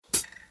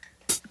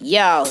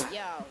Yo.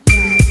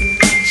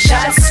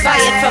 Shots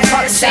fired for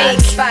fuck's sake.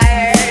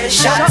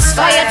 Shots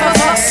fired for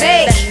fuck's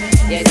sake.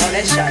 You know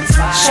that shots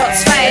fired.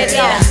 Shots fired,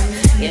 yeah.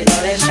 You know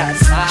that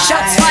shots fired.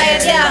 Shots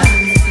fired, yeah.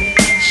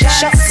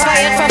 Shots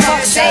fired for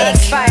fuck's sake.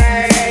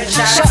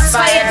 Shots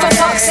fired for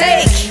fuck's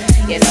sake.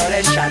 You know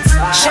that shots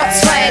fired.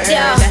 Shots fired,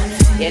 yeah.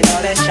 You know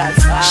that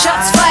shots fired.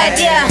 Shots fired,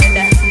 yeah.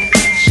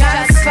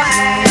 Shots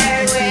fired.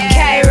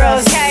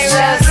 Kairos,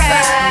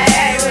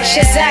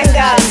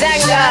 Shazanga,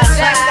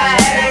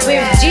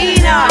 with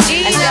Gina,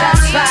 and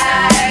shots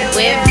fired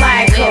with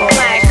Michael.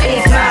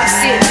 Big mouth,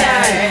 sit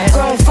down.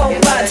 Grown folk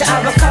about to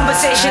have a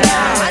conversation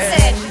now.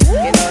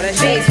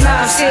 Big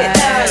mouth, sit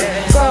down.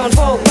 Grown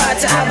folk about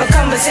to have a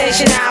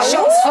conversation now.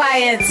 Shots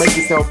fired. Make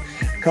yourself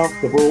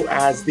comfortable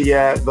as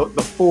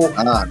the fourth.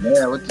 Ah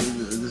man, what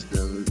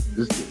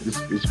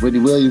this Wendy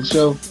Williams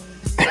show?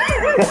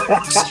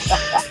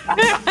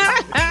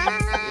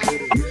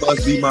 You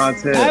must be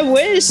Montel. I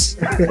wish.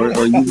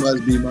 Or you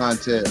must be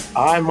Montel.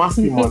 I must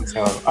be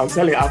Montel. I'm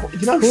telling you,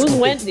 Who's something?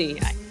 Wendy?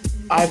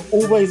 I've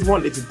always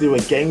wanted to do a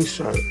game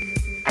show,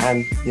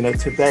 and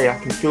today I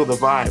can feel the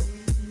vibe.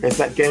 There's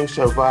that game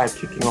show vibe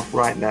kicking off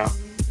right now.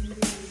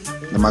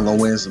 Am I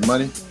gonna win some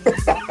money? I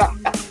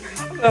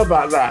don't know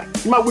about that.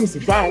 You might win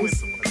some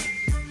fans.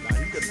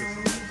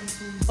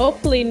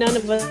 Hopefully none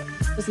of us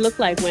look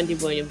like Wendy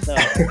Williams though.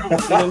 You know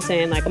what I'm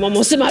saying? Like I'm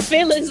almost in my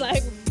feelings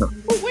like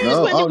where's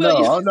Wendy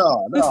Williams?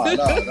 No.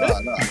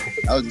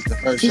 That was just the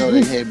first show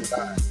they had me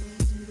on.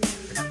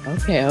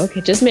 Okay.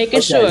 Just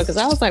making sure, because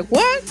I was like,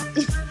 what? My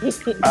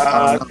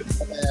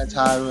bad,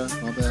 Tyra.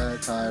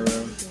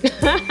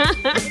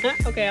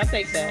 Okay, I'll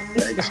take that.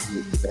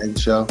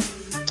 Thanks, show.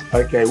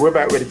 Okay, we're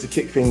about ready to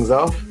kick things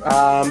off.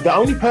 The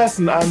only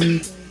person,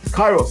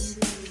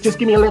 Kairos, just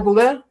give me a level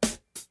there.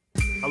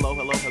 Hello.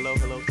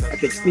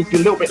 Okay, speak a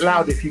little bit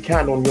louder if you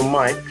can on your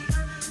mic.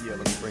 Yeah,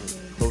 let me bring it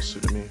closer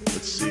to me.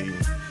 Let's see.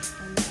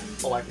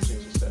 Oh, I can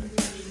change the settings.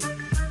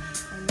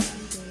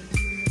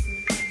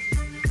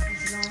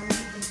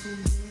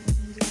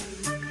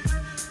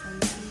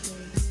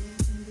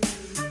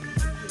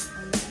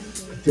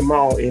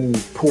 Jamal in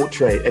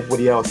portrait,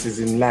 everybody else is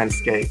in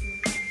landscape.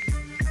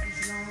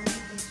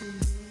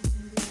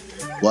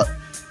 What?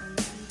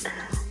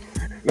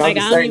 Now, Like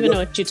I don't even know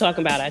what you're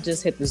talking about. I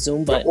just hit the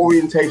zoom the button.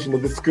 orientation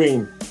of the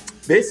screen.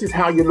 This is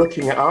how you're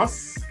looking at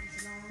us.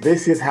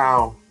 This is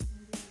how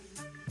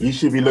you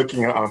should be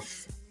looking at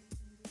us.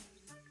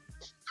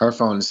 Her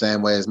phone the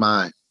same way as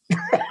mine.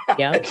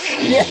 Yep.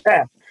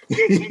 Yeah.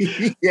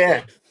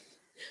 Yeah.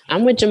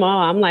 I'm with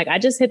Jamal. I'm like, I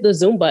just hit the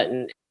zoom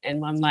button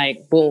and I'm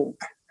like, boom.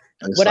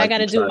 It's What I like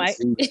gotta you do, trying Mike?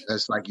 to see-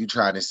 That's like you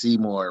trying to see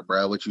more,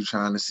 bro. What you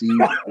trying to see?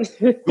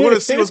 We want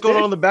to see what's going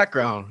on in the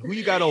background. Who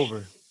you got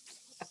over?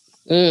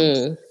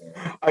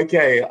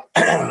 Okay.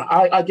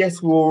 I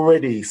guess we're all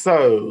ready.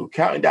 So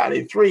counting down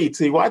in 3,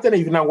 2. Well, I don't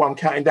even know why I'm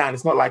counting down.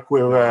 It's not like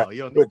we're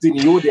doing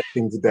the audio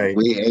thing today.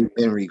 We ain't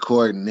been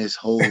recording this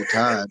whole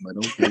time, but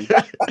okay.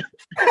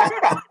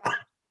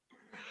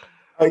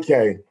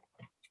 Okay.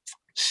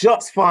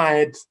 Shots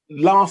fired,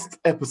 last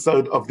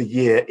episode of the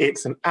year.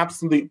 It's an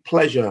absolute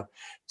pleasure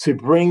to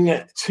bring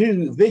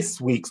to this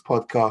week's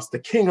podcast the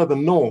King of the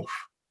North,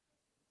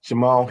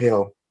 Jamal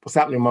Hill. What's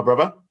happening, my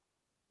brother?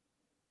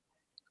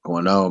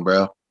 Going on,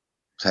 bro?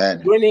 What's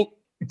happening?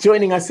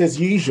 Joining us as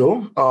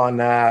usual on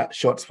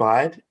Shots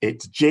Fired,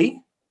 it's G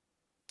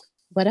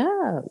What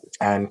up?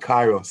 and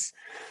Kairos.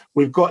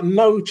 We've got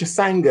no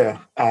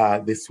Chisanga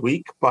this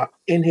week, but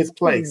in his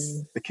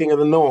place, the King of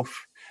the North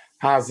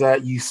has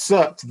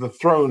usurped the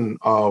throne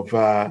of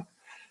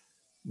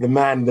the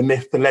man, the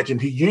myth, the legend,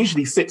 who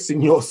usually sits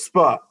in your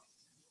spot,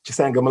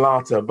 Chisanga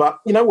Malata. But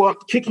you know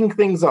what? Kicking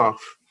things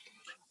off,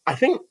 I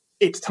think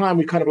it's time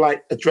we kind of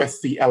like address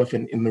the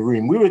elephant in the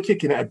room. We were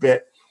kicking it a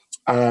bit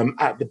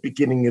at the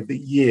beginning of the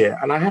year.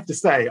 And I have to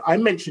say, I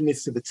mentioned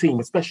this to the team,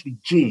 especially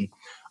G.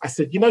 I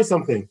said, you know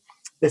something?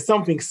 There's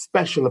something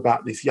special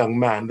about this young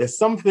man. There's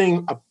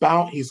something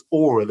about his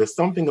aura. There's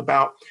something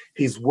about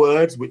his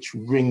words which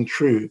ring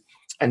true.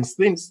 And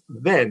since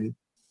then,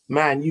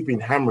 man, you've been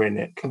hammering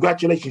it.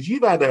 Congratulations.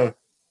 You've had a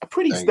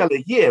pretty stellar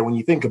year when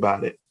you think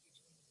about it.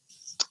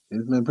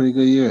 It's been a pretty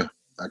good year.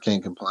 I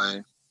can't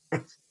complain.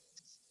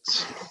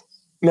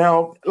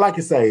 Now, like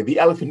I say, the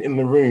elephant in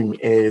the room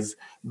is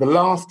the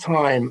last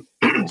time,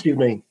 excuse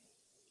me,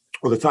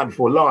 or the time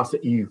before last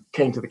that you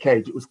came to the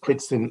cage, it was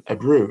Clidson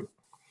Abreu.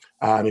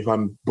 If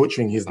I'm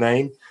butchering his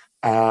name,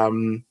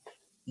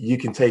 you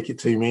can take it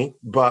to me.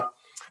 But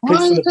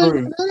Clidson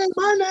Abreu,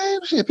 My name,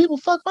 shit. People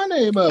fuck my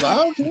name up. I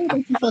don't care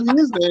if you fucking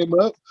his name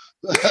up.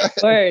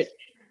 Word.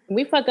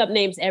 We fuck up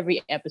names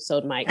every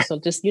episode, Mike. So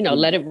just,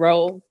 let it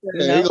roll.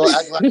 You gonna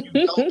act like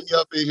you don't be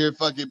up in here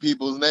fucking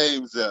people's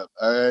names up.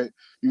 All right.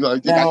 You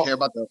think I care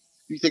about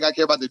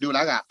the dude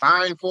I got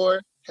fined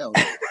for? Hell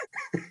no.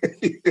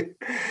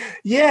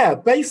 Yeah,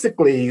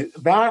 basically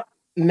that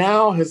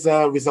now has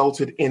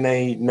resulted in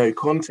a no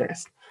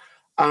contest.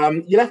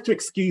 You'll have to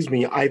excuse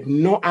me. I've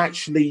not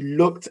actually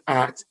looked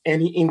at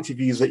any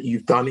interviews that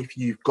you've done. If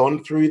you've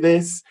gone through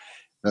this,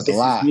 That's this a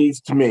lie. is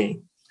news to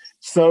me.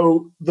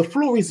 So the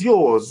floor is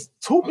yours.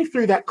 Talk me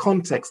through that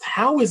context.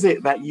 How is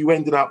it that you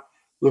ended up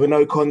with a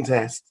no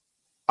contest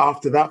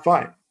after that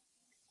fight?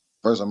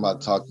 First, I'm about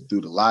to talk you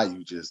through the lie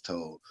you just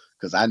told,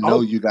 because I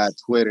know you got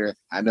Twitter.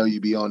 I know you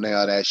be on there,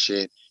 all that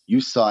shit.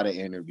 You saw the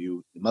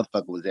interview. The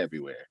motherfucker was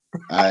everywhere.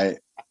 All right.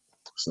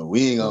 So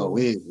we're not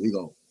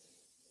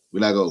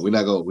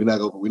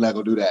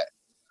gonna do that.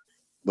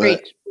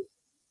 But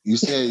you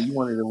said you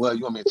wanted to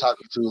you want me to talk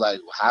you through like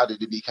how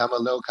did it become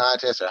a no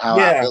contest or how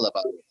I feel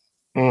about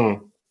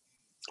it?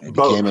 It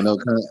became a no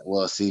contest.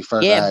 Well, see,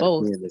 first I had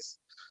to pee in this.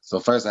 So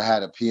first I had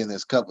to pee in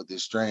this cup with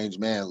this strange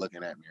man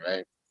looking at me,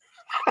 right?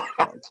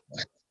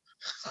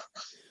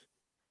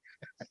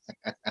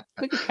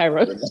 Look at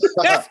Cairo.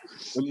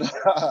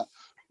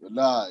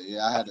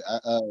 Yeah, I had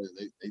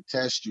they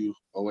test you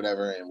or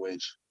whatever, in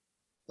which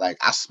like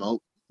I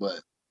smoke,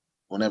 but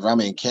whenever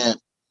I'm in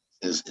camp,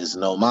 it's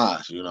no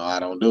mas, you know, I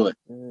don't do it.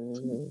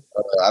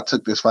 I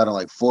took this fight on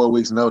like 4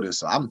 weeks notice,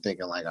 so I'm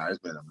thinking like, all right, it's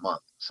been a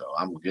month, so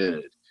I'm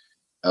good.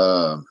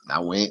 I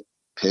went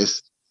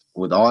pissed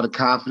with all the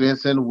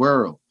confidence in the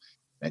world.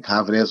 That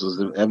confidence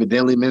was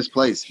evidently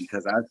misplaced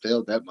because I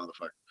failed that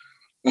motherfucker.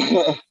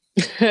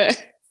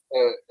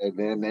 And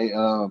then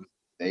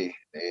they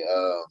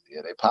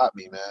popped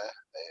me, man.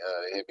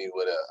 They hit me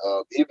with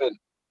a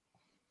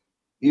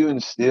even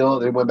still,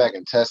 they went back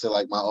and tested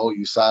like my old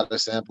USADA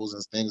samples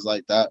and things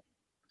like that,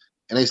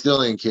 and they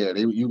still didn't care.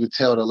 You could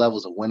tell the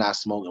levels of when I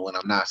smoke and when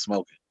I'm not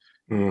smoking.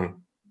 They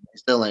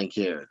still ain't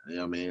care. You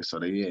know what I mean? So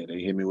they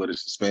hit me with a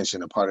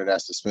suspension, and part of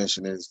that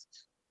suspension is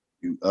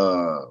it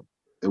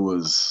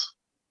was.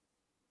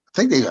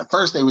 I think at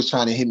first they was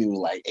trying to hit me with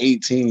like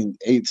 18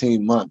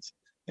 months.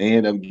 They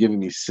ended up giving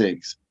me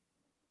 6.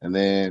 And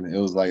then it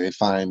was like they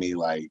fined me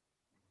like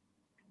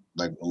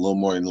a little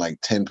more than like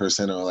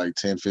 10% or like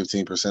 10,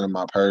 15% of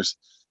my purse.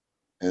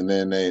 And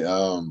then they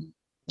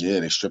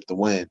stripped the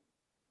win.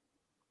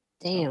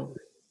 Damn.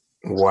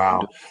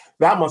 Wow.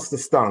 That must have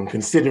stung,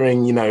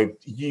 considering, you know,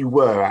 you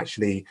were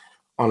actually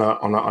on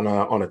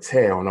a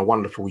tear, on a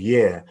wonderful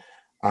year.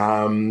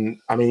 I mean,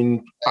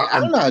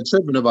 I'm not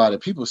tripping about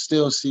it. People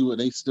still see what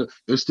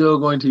they're still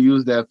going to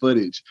use that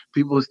footage.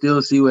 People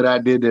still see what I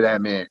did to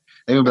that man.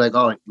 They're gonna be like,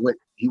 oh, what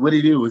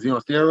did he do? Was he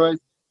on steroids?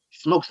 He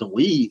smoked some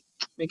weed.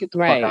 Man, get the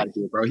fuck out of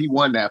here, bro. He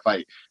won that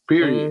fight.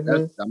 Period.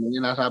 That's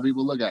how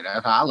people look at it.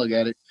 That's how I look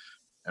at it.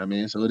 I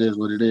mean, so it is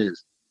what it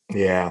is.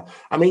 Yeah.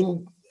 I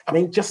mean,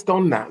 just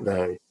on that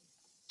though,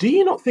 do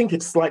you not think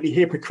it's slightly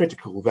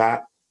hypocritical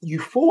that you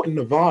fought in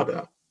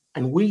Nevada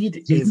and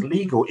weed is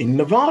legal in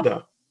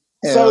Nevada?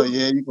 Hell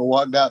yeah, you can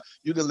walk down.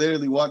 You can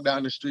literally walk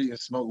down the street and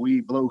smoke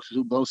weed, blow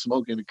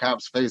smoke in the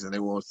cop's face, and they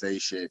won't say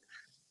shit.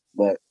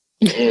 But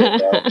yeah,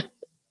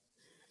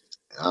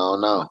 I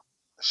don't know.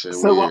 Shit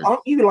so weird.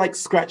 aren't you like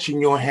scratching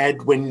your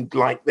head when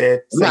like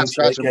they're I'm not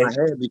scratching my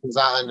head because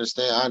I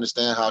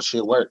understand how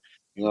shit works.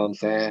 You know what I'm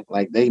saying?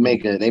 Like they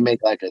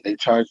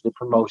charge the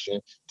promotion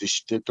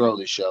to throw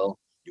the show.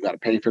 You got to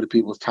pay for the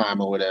people's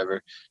time or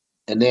whatever.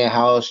 And then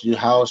how else are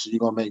you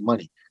gonna make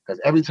money? Because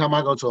every time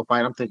I go to a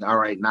fight, I'm thinking, all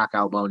right,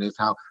 knockout bonus.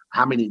 How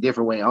many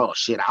different ways? Oh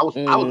shit, I was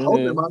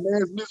hoping my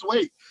man's miss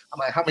weight. I'm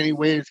like, how many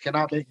ways can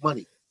I make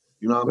money?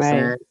 You know what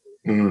I'm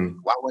saying?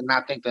 Why wouldn't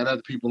I think that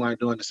other people aren't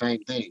doing the same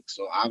thing?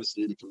 So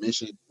obviously the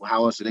commission,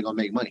 how else are they gonna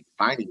make money?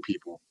 Finding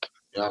people.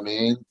 You know what I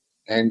mean?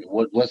 And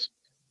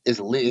it's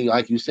legal,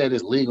 like you said,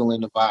 it's legal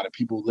in Nevada.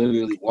 People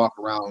literally walk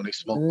around and they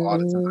smoke all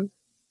the time.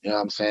 You know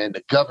what I'm saying?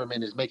 The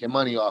government is making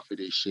money off of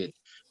this shit.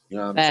 You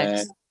know what I'm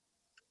saying?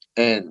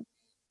 And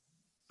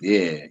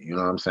yeah, you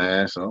know what I'm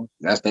saying? So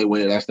that's their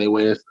way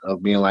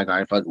of being like, all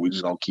right, fuck it, we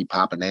just gonna keep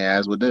popping their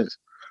ass with this.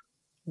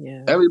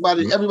 Yeah.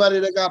 Everybody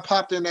that got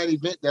popped in that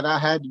event that I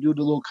had to do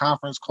the little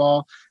conference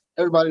call,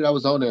 everybody that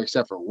was on there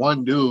except for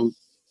one dude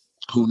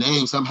whose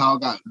name somehow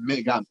got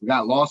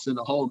lost in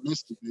the whole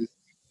mist of this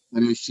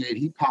shit.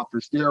 He popped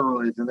for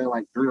steroids, and then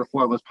like 3 or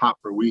 4 of us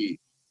popped for weed.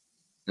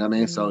 You know what I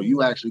mean? So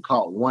you actually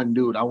caught one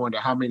dude. I wonder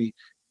how many,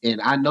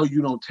 and I know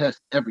you don't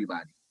test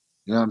everybody.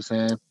 You know what I'm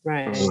saying?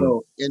 Right.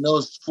 So in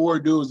those 4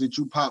 dudes that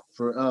you pop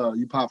for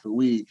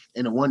weed,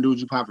 and the 1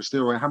 dude you pop for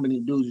steroid, how many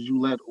dudes did you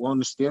let on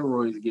the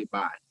steroids get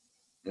by?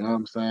 You know what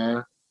I'm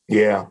saying?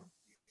 Yeah.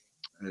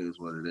 It is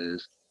what it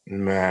is.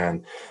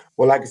 Man.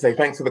 Well, like I say,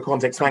 thanks for the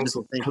context. Thanks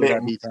for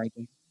clearing.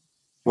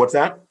 What's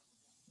that?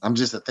 I'm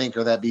just a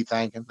thinker that be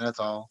thinking. That's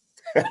all.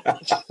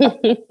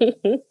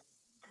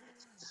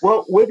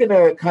 Well, we're going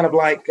to kind of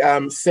like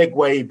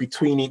segue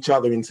between each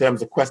other in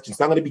terms of questions.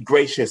 So I'm going to be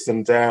gracious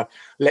and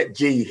let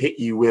G hit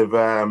you with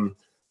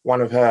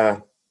one of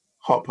her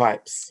hot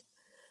pipes.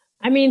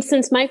 I mean,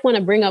 since Mike want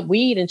to bring up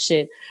weed and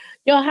shit,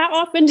 yo, how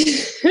often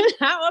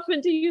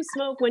do you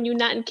smoke when you're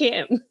not in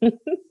camp?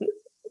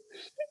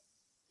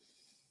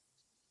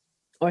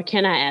 Or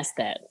can I ask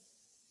that?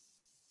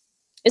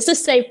 It's a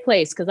safe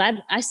place because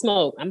I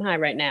smoke. I'm high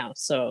right now,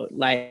 so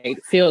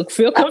like feel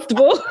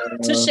comfortable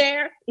to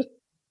share.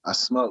 I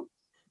smoke.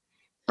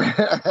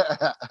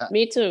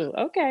 Me too.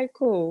 Okay,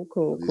 cool.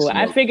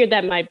 I figured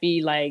that might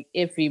be like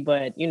iffy,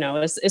 but you know,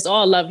 it's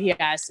all love here.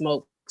 I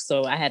smoke,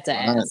 so I had to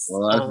All right. ask.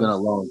 Well, I've been a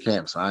long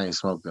camp, so I ain't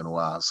smoked in a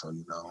while. So,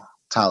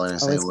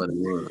 tolerance ain't what it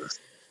was.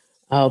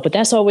 Oh, but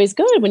that's always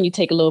good when you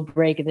take a little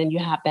break and then you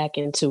hop back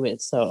into it.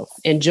 So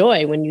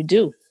enjoy when you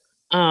do.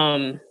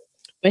 But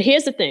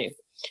here's the thing.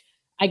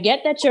 I get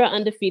that you're an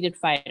undefeated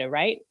fighter,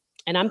 right?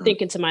 And I'm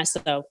thinking to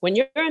myself, when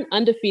you're an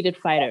undefeated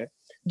fighter,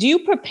 do you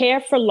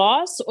prepare for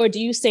loss or do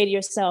you say to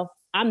yourself,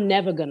 I'm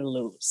never going to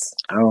lose?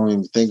 I don't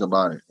even think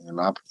about it.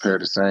 I prepare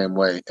the same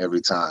way every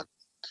time.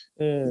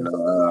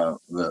 The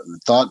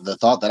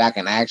thought that I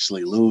can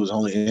actually lose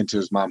only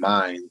enters my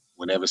mind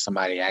whenever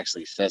somebody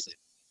actually says it.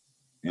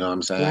 You know what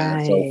I'm saying?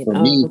 Right.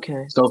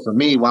 So for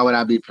me, why would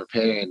I be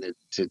preparing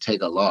to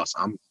take a loss?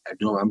 I'm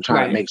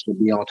trying to make sure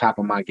be on top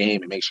of my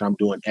game and make sure I'm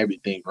doing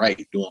everything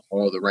right, doing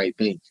all the right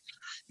things.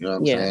 You know what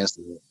I'm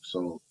saying?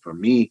 So for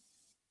me,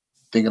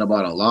 thinking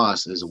about a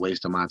loss is a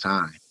waste of my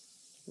time.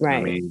 Right.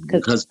 I mean,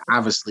 because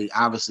obviously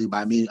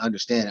by me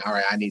understanding, all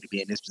right, I need to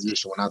be in this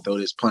position when I throw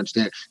this punch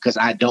there because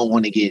I don't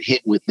want to get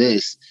hit with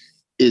this.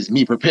 Is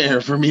me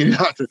preparing for me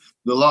not to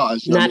the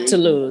loss, not to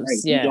lose. Right?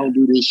 Yeah, you don't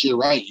do this shit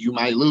right, you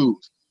might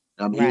lose.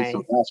 Right.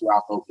 So that's where I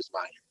focus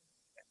my.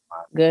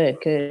 Good.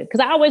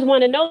 Because I always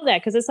want to know that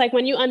because it's like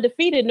when you're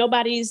undefeated,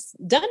 nobody's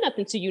done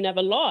nothing to you,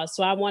 never lost.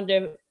 So I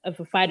wonder if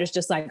a fighter's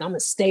just like, I'm gonna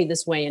stay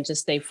this way and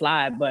just stay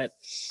fly. But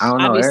I don't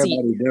know.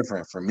 Everybody's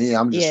different. For me,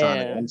 I'm just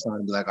trying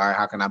to be like, all right,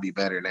 how can I be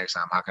better next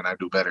time? How can I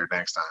do better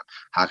next time?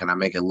 How can I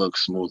make it look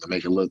smooth and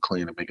make it look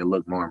clean and make it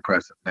look more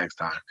impressive next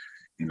time?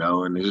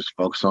 And just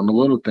focus on the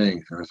little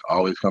things. And it's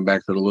always come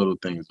back to the little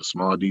things, the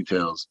small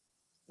details.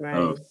 Right.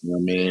 Of,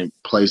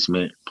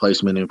 placement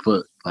in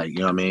foot. Like,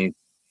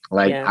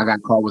 I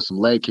got caught with some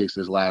leg kicks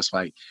this last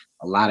fight.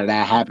 A lot of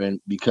that happened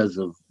because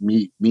of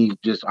me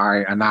just, all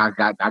right, and now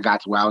I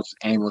got to where I was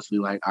aimlessly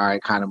like, all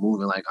right, kind of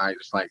moving, like, all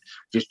right,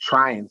 just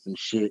trying some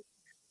shit.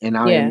 And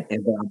I'm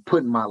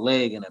putting my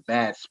leg in a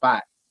bad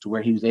spot to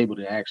where he was able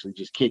to actually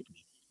just kick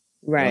me.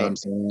 Right. You know what I'm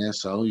saying?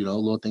 So,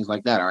 little things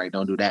like that. All right,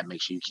 don't do that.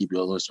 Make sure you keep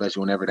your little,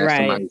 especially whenever that's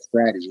somebody's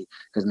strategy.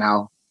 Because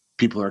now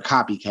people are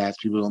copycats.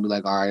 People are gonna be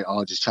like, all right,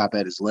 I'll just chop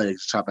at his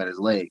legs, chop at his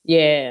leg.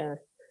 Yeah.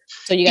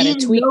 So you gotta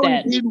tweak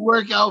that. It didn't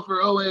work out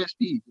for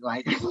OSP.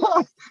 Like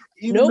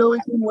even though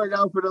it didn't work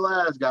out for the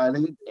last guy,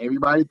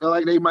 everybody felt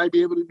like they might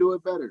be able to do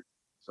it better.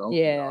 So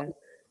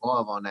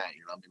more on that,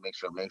 make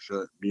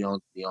sure be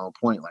on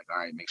point. Like, all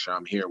right, make sure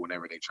I'm here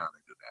whenever they're trying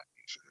to do that.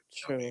 Make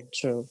sure.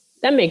 True.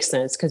 That makes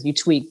sense because you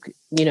tweak,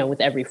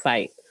 with every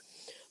fight.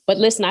 But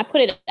listen, I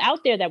put it out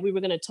there that we were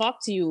going to talk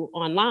to you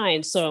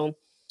online. So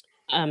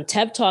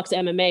Tev Talks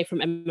MMA from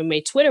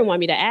MMA Twitter want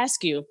me to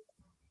ask you,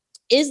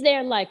 is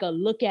there like a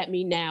look at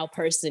me now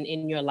person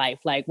in your life?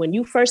 Like when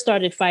you first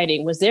started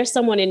fighting, was there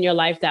someone in your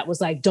life that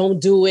was like,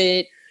 don't do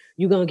it,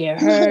 you're going to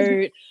get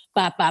hurt,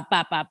 bop, bop,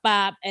 bop, bop,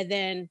 bop. And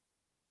then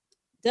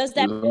does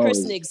that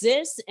person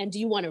exist? And do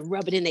you want to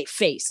rub it in their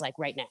face like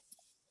right now?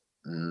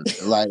 There's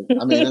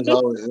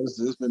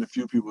been a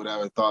few people that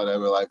have thought that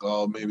were like,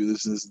 oh, maybe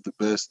this isn't the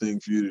best thing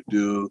for you to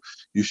do.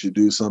 You should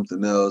do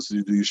something else.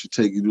 You should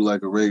do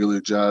like a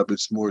regular job.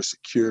 It's more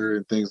secure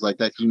and things like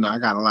that. I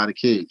got a lot of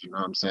kids, you know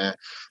what I'm saying?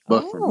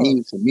 But for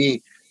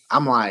me,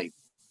 I'm like,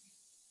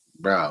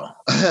 bro,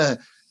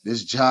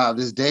 this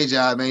day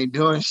job ain't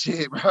doing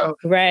shit, bro.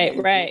 Right.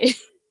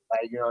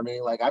 Like, you know what I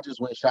mean? Like I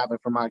just went shopping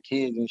for my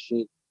kids and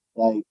shit.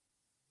 Like,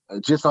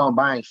 just on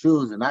buying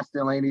shoes, and I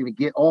still ain't even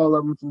get all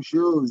of them some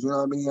shoes. You know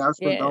what I mean? I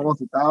spent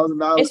almost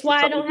 $1,000. It's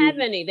why I don't have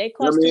any. They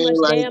cost too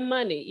much damn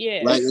money. Yeah,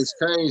 like it's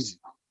crazy.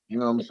 You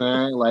know what I'm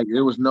saying? Like it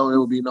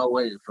would be no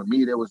way for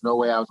me. There was no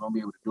way I was gonna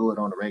be able to do it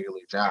on a regular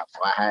job, so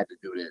I had to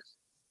do this.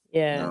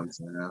 Yeah. You know what I'm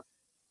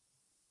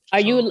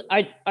saying?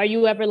 Are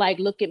you ever like,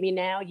 look at me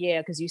now?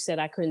 Yeah, because you said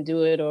I couldn't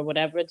do it or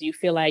whatever. Do you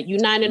feel like you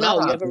 9-0?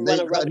 You ever want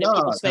to rub it in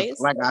people's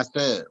face? Like I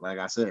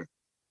said.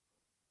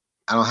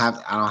 I don't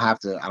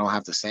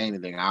have to say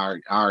anything. I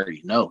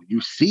already know. You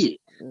see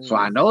it. So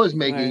I know it's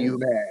making you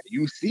mad.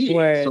 You see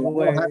it. So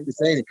I don't have to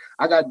say anything.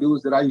 I got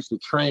dudes that I used to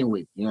train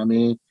with. You know what I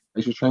mean? I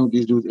used to train with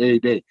these dudes every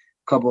day. A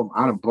couple of them,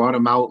 I done brought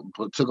them out,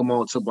 brought them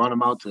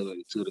out to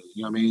the, you know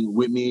what I mean,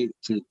 with me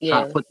to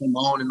try to put them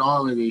on and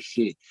all of this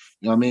shit.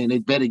 You know what I mean? They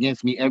bet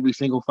against me every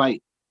single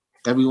fight.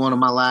 Every one of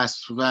my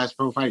last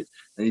pro fights.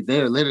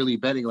 They're literally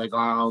betting like, oh,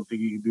 I don't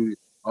think you can do it.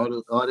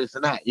 All this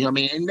and that, you know what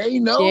I mean? And they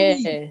know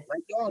me.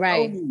 Like, y'all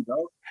know me, bro.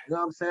 You know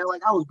what I'm saying?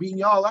 Like, I was beating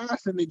y'all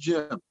ass in the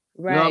gym.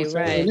 You know what I'm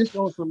saying? And this is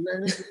on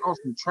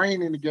some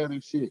training together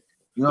shit.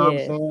 You know what I'm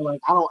saying? Like,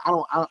 I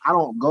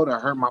don't go to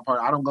hurt my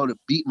partner. I don't go to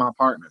beat my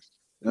partners.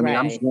 You know what I mean?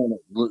 I'm just going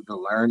to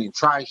learn and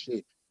try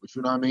shit. But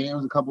you know what I mean? It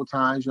was a couple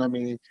times, you know what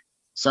I mean?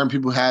 Certain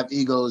people have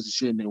egos and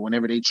shit, and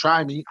whenever they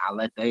try me, I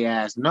let they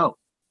ass know.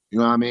 You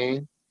know what I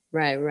mean?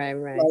 Right.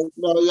 Like,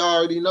 y'all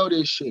already know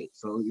this shit.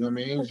 So, you know what I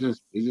mean? It's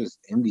just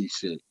indie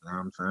shit. You know what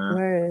I'm saying?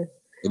 Right.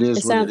 It is.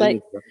 It sounds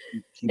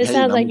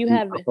like you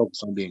have. I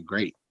focus on being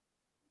great.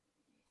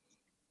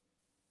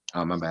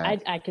 Oh, my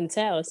bad. I can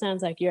tell. It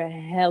sounds like you're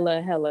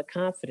hella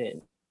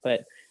confident.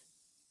 But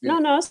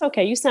No, it's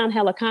okay. You sound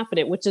hella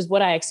confident, which is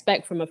what I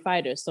expect from a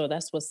fighter. So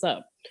that's what's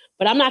up.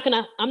 But I'm not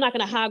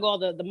gonna hog all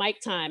the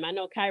mic time. I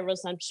know Kairos,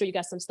 I'm sure you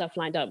got some stuff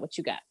lined up. What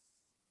you got?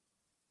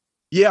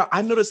 Yeah,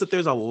 I noticed that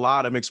there's a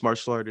lot of mixed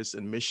martial artists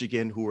in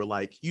Michigan who are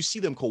like, you see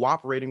them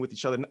cooperating with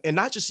each other, and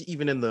not just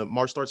even in the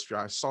martial arts field.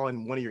 I saw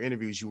in one of your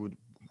interviews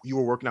you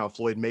were working out with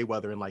Floyd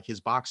Mayweather in like his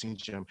boxing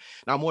gym.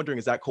 And I'm wondering,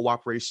 is that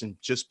cooperation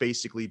just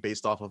basically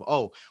based off of,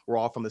 oh, we're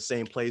all from the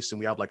same place and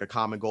we have like a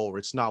common goal, or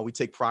it's no, we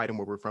take pride in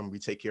where we're from, we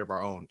take care of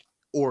our own.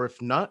 Or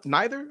if not,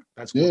 neither,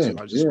 that's cool too.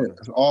 I was just wondering.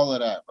 It's all of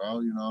that,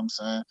 bro. You know what I'm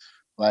saying?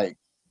 Like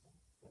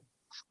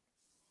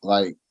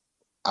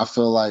I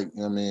feel like,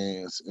 you know what I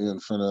mean, it's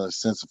from the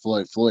sense of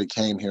Floyd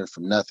came here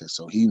from nothing.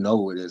 So he know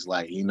what it's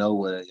like. He know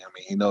what, I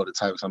mean, he know the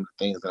type of some of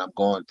the things that I'm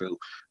going through,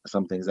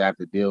 some things I have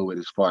to deal with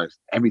as far as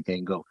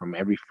everything go from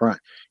every front.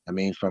 I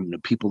mean, from the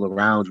people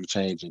around you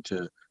changing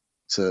to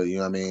you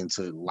know what I mean,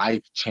 to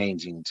life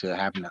changing, to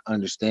having to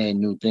understand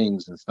new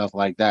things and stuff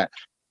like that.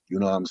 You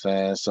know what I'm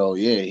saying? So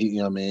yeah, you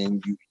know what I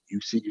mean,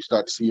 you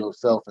start to see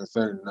yourself in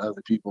certain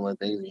other people and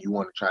things, and you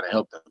want to try to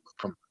help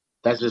them.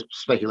 That's just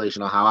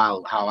speculation on how I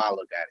look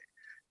at it.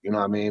 You know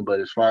what I mean?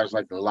 But as far as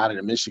like a lot of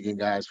the Michigan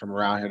guys from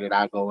around here that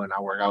I go and I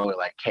work out with,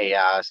 like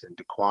Chaos and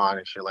Daquan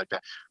and shit like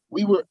that,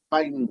 we were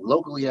fighting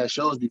locally at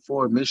shows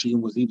before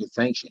Michigan was even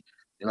sanctioned.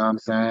 You know what I'm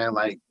saying?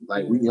 Like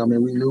we, you know what I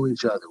mean, we knew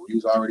each other. We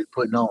was already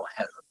putting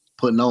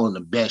on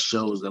the best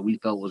shows that we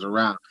felt was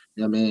around.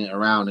 You know what I mean?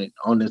 Around it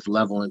on this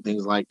level and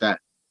things like that.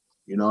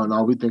 You know, and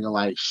all we thinking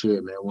like,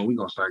 shit, man, when we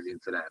gonna start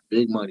getting to that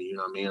big money? You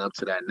know what I mean? Up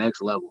to that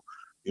next level.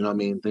 You know what I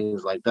mean?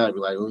 Things like that.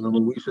 Be like,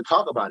 we should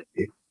talk about it.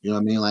 You know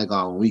what I mean? Like,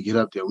 oh, when we get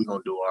up there, we're going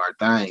to do our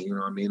thing, you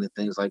know what I mean? And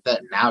things like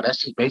that. Now, that's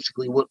just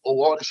basically what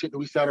all the shit that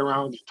we sat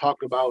around just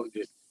talked about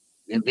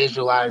and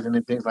visualizing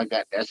and things like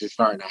that, that's just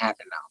starting to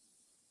happen now.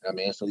 You know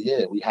what I mean? So,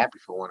 yeah, we happy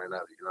for one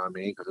another, you know what I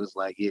mean? Because it's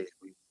like, yeah,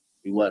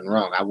 we wasn't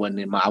wrong. I wasn't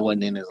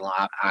in as long.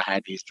 I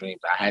had these dreams.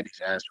 I had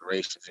these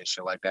aspirations and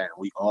shit like that. And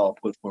we all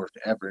put forth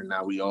the effort, and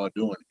now we all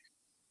doing it.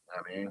 You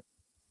know what I mean?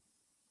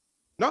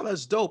 No,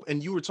 that's dope.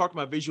 And you were talking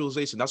about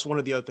visualization. That's one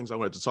of the other things I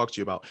wanted to talk to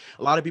you about.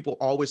 A lot of people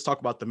always talk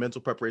about the mental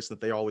preparation that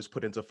they always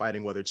put into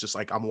fighting, whether it's just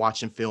like I'm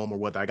watching film or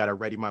whether I got to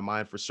ready my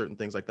mind for certain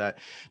things like that.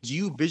 Do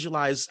you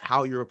visualize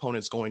how your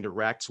opponent's going to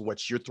react to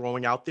what you're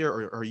throwing out there?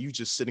 Or are you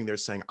just sitting there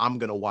saying, I'm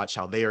going to watch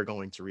how they are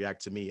going to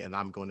react to me and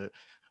I'm going to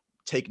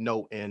take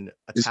note and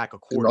attack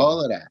accordingly? It's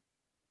all of that.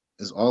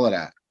 It's all of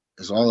that.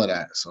 It's all of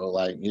that. So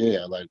like,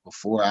 yeah, like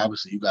before,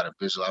 obviously you got to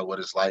visualize what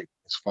it's like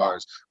as far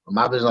as, but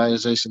my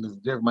visualization is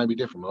different, might be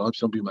different. Well,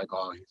 some people might go,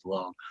 oh, he's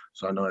wrong.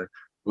 So I know it.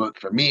 But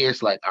for me,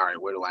 it's like, all right,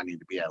 where do I need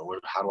to be at?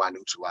 How do I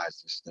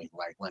neutralize this thing?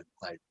 Like I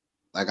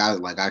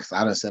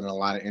done said in a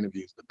lot of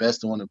interviews, the best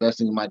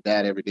thing my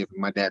dad ever did for me,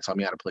 my dad taught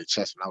me how to play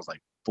chess when I was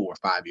like 4 or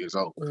 5 years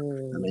old. I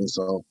mean,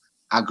 so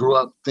I grew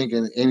up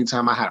thinking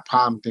anytime I had a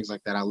problem, things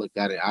like that, I looked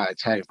at it,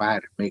 if I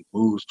had to make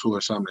moves to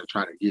or something to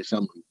try to get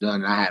something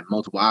done, and I had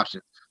multiple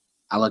options,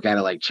 I look at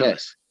it like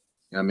chess.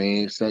 You know what I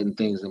mean? Setting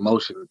things in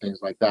motion and things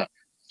like that.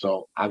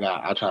 So I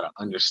try to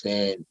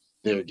understand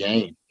their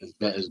game as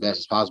best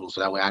as possible.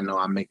 So that way I know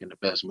I'm making the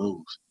best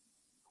moves.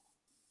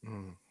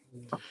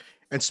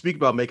 And speak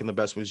about making the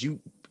best moves.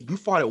 You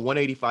fought at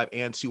 185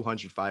 and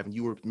 205, and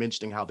you were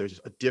mentioning how there's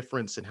a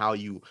difference in how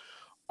you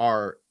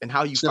are and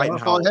how you fight. I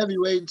fought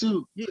heavyweight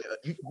too. Yeah,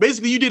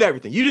 basically you did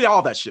everything. You did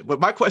all that shit.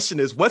 But my question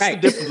is, what's the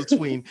difference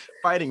between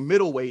fighting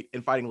middleweight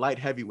and fighting light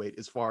heavyweight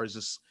as far as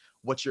just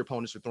what your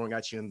opponents are throwing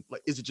at you? And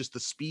like, is it just the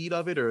speed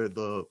of it or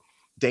the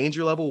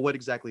danger level? What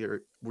exactly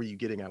were you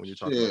getting at when you're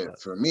talking about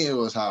that? For me, it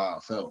was how I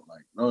felt.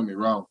 Like, don't get me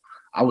wrong.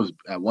 I was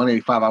at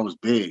 185. I was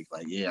big.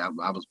 Like, yeah,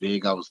 I was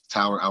big. I was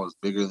I was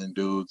bigger than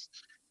dudes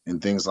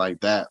and things like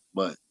that.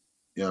 But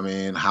you know what I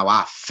mean? How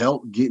I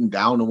felt getting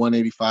down to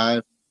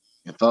 185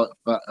 and felt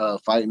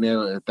fighting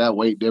there at that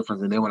weight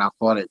difference. And then when I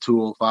fought at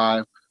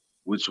 205,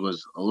 which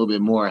was a little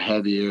bit more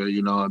heavier,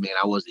 you know what I mean?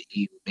 I wasn't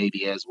eating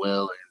maybe as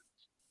well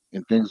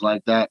and things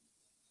like that.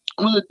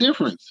 It was a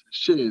difference.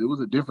 Shit, it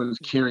was a difference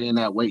carrying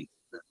that weight.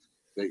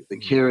 The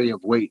carry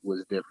of weight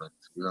was different.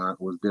 You know, it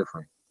was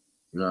different.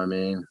 You know what I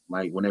mean?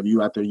 Like whenever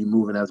you out there, you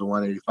moving as a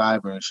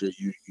 185er and shit,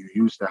 you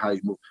used to how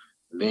you move.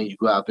 And then you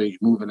go out there, you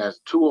moving as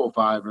a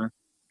 205er.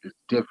 It's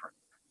different.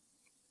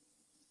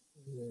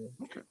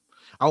 Okay.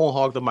 I won't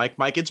hog the mic.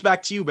 Mike, it's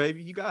back to you,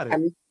 baby. You got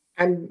it.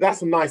 And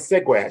that's a nice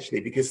segue,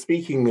 actually, because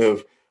speaking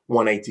of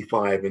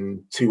 185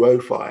 and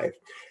 205,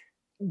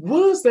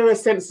 was there a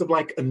sense of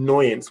like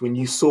annoyance when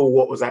you saw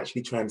what was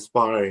actually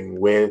transpiring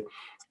with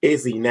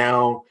Izzy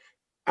now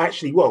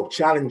actually,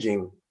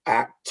 challenging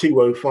at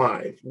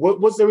 205?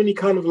 Was there any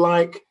kind of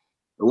like,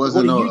 it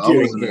wasn't, what are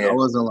you doing here? I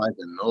wasn't like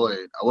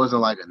annoyed. I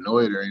wasn't like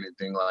annoyed or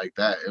anything like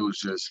that. It was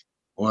just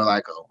more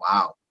like a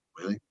wow,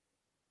 really?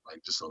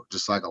 Like just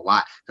like a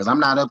why? Because I'm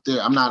not up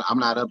there. I'm not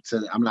up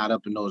in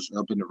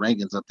the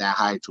rankings up that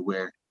high to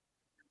where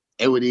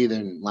it would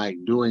even like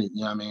doing,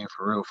 you know what I mean,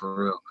 for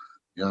real.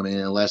 You know what I mean?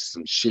 Unless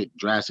some shit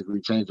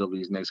drastically changed over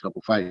these next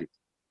couple fights.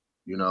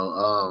 You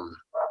know,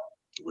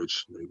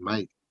 which they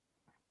might.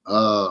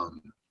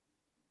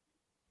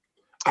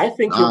 I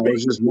think you're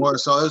It's just more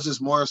so. It's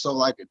just more so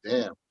like a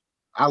damn.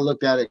 I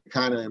looked at it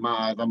kind of in my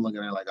eyes. I'm looking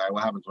at it like, all right,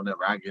 what happens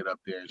whenever I get up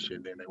there and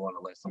shit? Then they want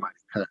to let somebody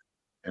cut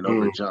and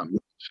over jump,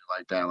 shit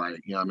like that. Like,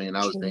 you know what I mean?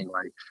 I was thinking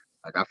like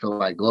I feel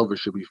like Glover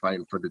should be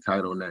fighting for the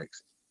title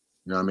next.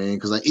 You know what I mean?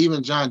 Because like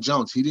even John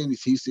Jones,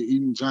 he said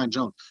even John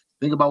Jones.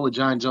 Think about what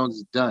John Jones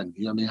has done.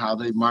 You know what I mean? How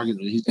they market him.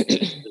 He's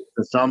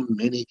to some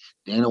many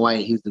Dana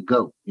White, he's the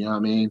GOAT. You know what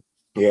I mean?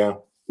 Yeah.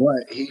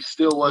 But he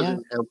still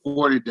wasn't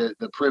afforded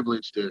the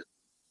privilege to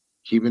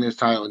keeping his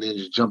title and then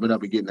just jumping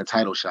up and getting a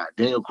title shot.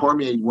 Daniel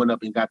Cormier went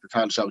up and got the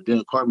title shot, but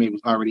Daniel Cormier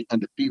was already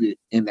undefeated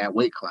in that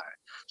weight class.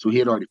 So he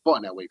had already fought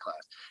in that weight class.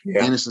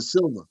 Yeah. Anderson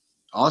Silva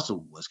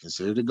also was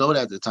considered a GOAT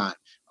at the time.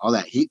 All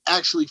that. He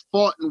actually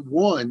fought and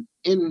won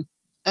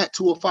at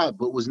 205,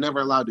 but was never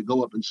allowed to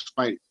go up and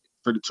fight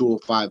for the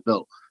 205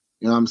 belt.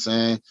 You know what I'm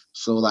saying?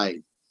 So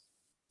like,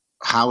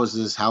 how is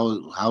this,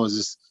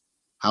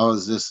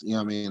 you know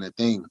what I mean, a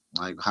thing?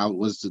 Like,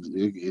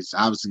 it's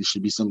obviously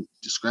should be some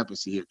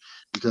discrepancy here,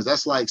 because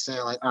that's like saying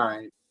like, all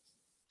right,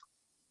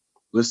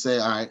 let's say,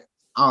 all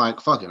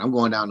right, fuck it, I'm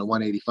going down to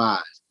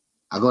 185.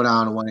 I go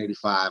down to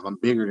 185. I'm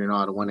bigger than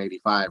all the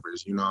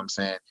 185ers, you know what I'm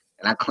saying?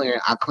 And I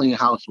clean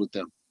house with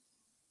them.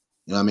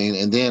 You know what I mean?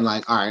 And then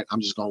like, all right,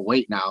 I'm just gonna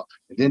wait now.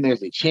 And then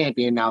there's a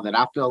champion now that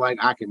I feel like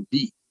I can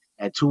beat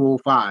at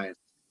 205.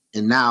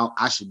 And now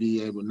I should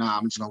be able,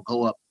 I'm just gonna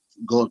go up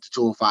to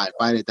 205,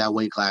 fight at that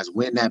weight class,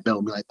 win that belt,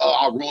 and be like, oh,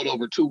 I rolled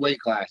over 2 weight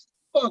classes.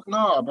 Fuck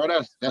no, bro.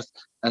 That's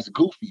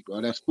goofy,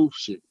 bro. That's spoof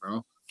shit,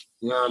 bro.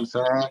 You know what I'm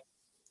saying?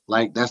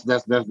 Like that's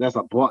a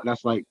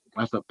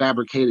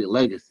fabricated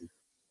legacy.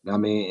 You know what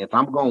I mean? If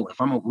I'm gonna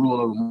rule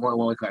over more than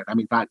 1 weight class, I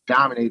mean if I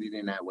dominated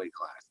in that weight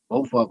class,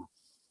 both of them.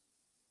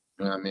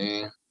 You know what I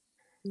mean?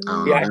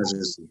 That's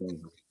just the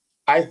thing.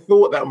 I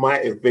thought that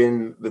might have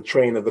been the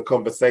train of the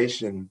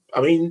conversation. I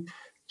mean,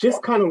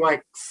 just kind of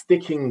like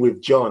sticking with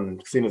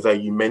John, seeing as though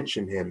you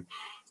mentioned him.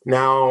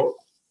 Now,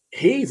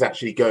 he's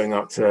actually going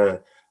up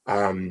to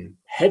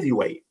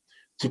heavyweight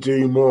to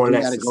do more or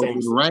less the same. He got to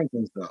go through the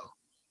rankings, though.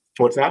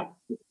 What's that?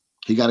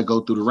 He got to go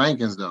through the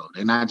rankings, though.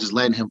 They're not just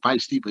letting him fight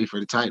Stipe for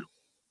the title.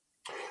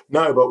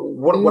 No, but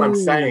what I'm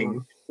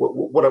saying,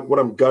 what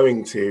I'm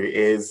going to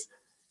is,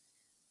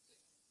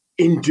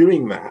 in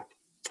doing that,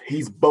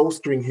 he's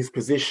bolstering his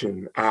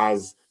position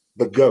as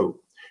the GOAT.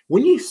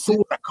 When you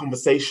saw that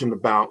conversation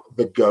about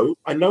the GOAT,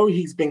 I know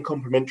he's been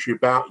complimentary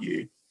about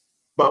you,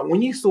 but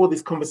when you saw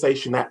this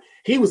conversation that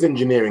he was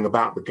engineering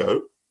about the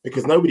GOAT,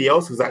 because nobody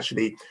else was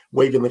actually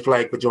waving the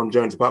flag for John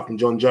Jones apart from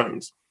John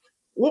Jones,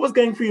 what was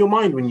going through your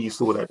mind when you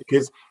saw that?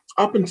 Because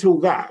up until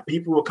that,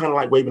 people were kind of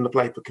like waving the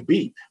flag for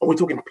Khabib, and we're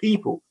talking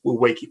people were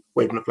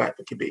waving the flag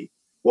for Khabib.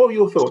 What were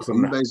your thoughts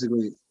on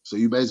that? So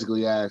you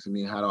basically asked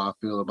me, how do I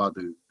feel about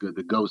the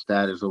GOAT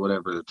status or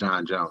whatever of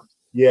John Jones?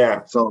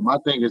 Yeah. So my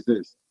thing is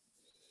this.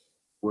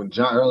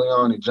 Early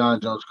on in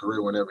John Jones'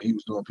 career, whenever he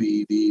was doing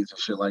PEDs and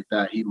shit like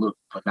that, he looked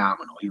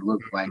phenomenal. He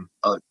looked like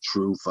a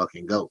true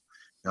fucking GOAT. You know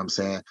what I'm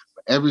saying?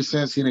 But ever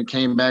since he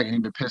came back and he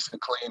been pissing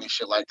clean and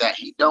shit like that,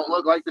 he don't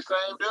look like the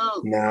same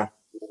dude. Nah.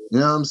 You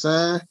know what I'm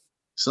saying?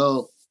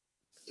 So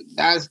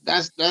that's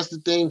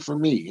the thing for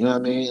me. You know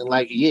what I mean?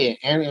 Like, yeah,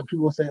 and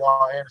people say,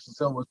 oh, Anderson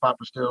Silva was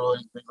popping steroids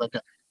and things like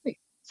that. Hey,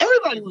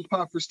 everybody was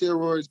popping for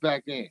steroids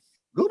back then.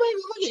 Go back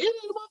and look at any of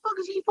the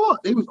motherfuckers he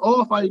fought. They was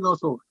all fighting on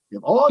steroids.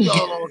 If all y'all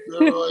on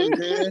steroids,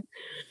 man,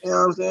 you know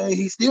what I'm saying?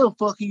 He's still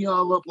fucking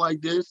y'all up like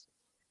this.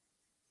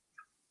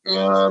 You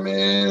know what I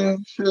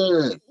mean?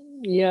 Shit.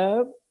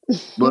 Yep.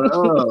 But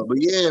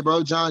yeah,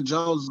 bro, John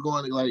Jones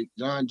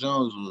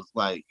was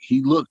like,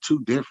 he looked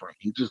too different.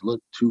 He just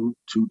looked too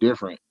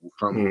different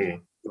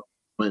from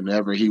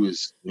whenever he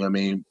was, you know what I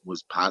mean,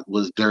 was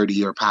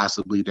dirty or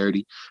possibly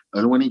dirty.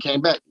 And when he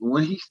came back,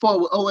 when he fought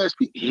with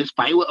OSP, his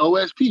fight with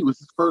OSP was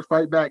his first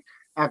fight back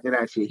after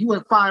that shit. He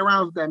went 5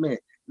 rounds with that man.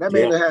 That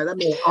man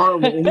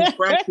arm, and he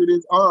fractured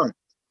his arm.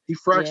 He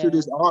fractured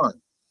his arm.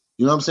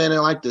 You know what I'm saying? In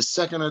like the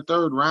second or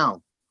third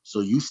round. So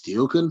you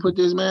still couldn't put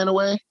this man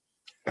away?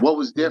 What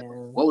was different?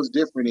 Yeah. What was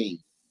different in you? You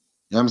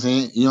know what I'm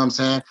saying? You know what I'm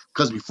saying?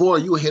 Because before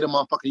you hit a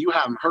motherfucker, you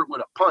have him hurt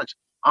with a punch.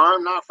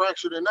 Arm not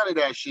fractured and none of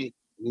that shit.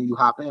 And then you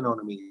hop in on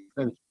him and you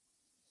finish.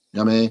 You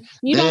know what I mean?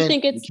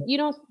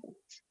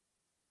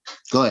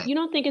 Go ahead. You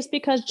don't think it's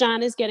because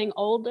John is getting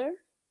older?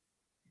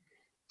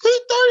 He's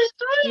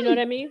 33. You know what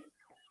I mean?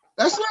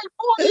 That's like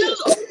 4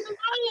 years older than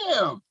I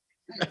am.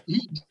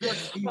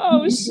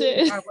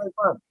 Shit.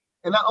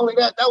 And not only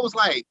that, that was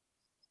like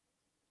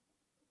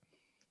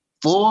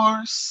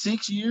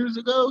 4-6 years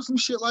ago, some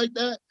shit like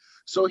that.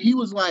 So he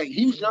was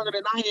younger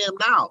than I am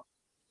now.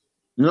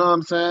 You know what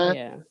I'm saying?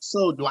 Yeah.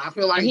 So do I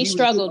feel like and he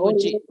struggled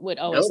with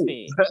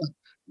OSP?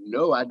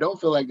 No, I don't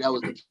feel like that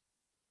was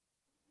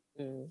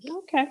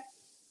Okay.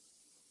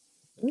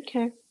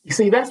 You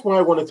see, that's why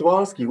I wanted to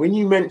ask you, when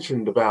you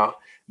mentioned about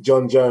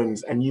John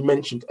Jones and you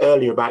mentioned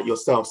earlier about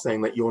yourself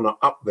saying that you're not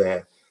up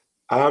there,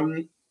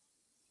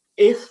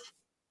 if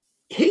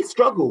he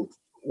struggled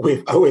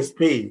with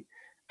OSP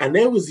and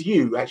there was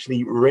you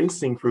actually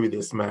rinsing through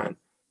this man,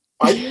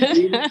 are you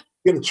really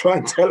going to try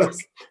and tell us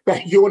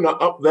that you're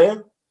not up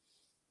there?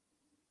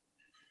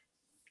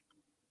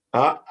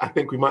 I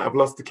think we might have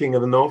lost the King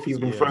of the North. He's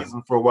been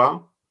frozen for a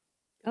while.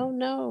 Oh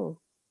no.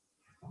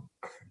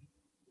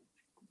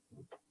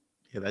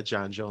 Yeah, that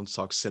John Jones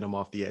talk sent him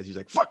off the edge. He's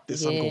like, fuck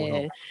this, I'm going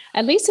home.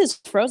 At least his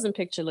Frozen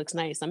picture looks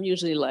nice. I'm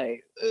usually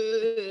like,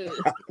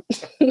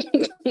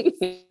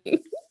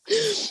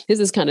 this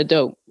is kind of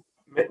dope.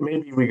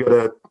 Maybe we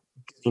gotta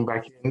get him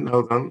back in.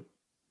 Hold on.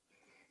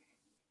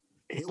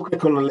 He'll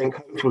click on the link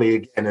hopefully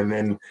again, and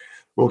then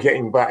we'll get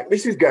him back.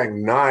 This is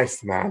going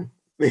nice, man.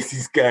 This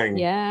is going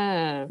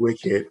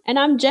wicked. And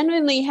I'm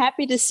genuinely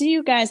happy to see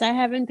you guys. I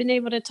haven't been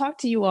able to talk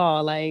to you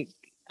all. Like,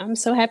 I'm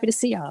so happy to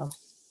see y'all.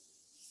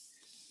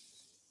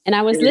 And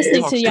I was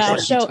listening to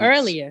y'all's show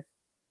earlier.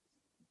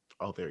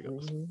 Oh, there he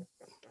goes.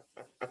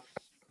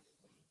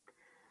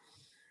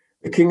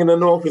 The King of the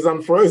North is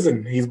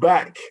unfrozen. He's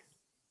back.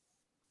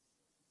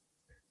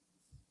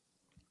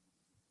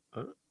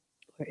 Where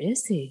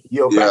is he?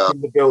 You're back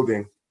in the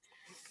building.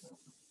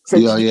 So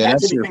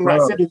that's anything I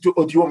said,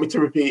 or do you want me to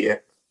repeat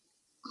it?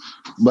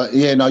 But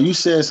yeah, no, you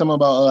said something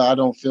about I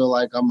don't feel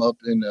like I'm up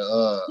in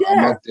the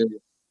I'm up there.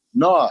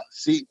 No,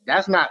 see,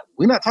 that's not.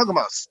 We're not talking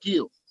about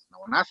skill.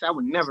 When I say, I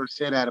would never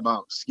say that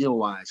about skill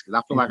wise, because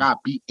I feel like I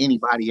beat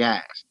anybody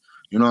ass.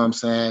 You know what I'm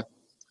saying?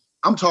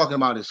 I'm talking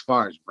about as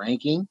far as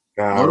ranking,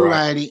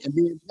 notoriety, and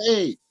being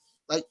paid.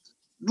 Like,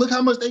 look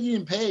how much they're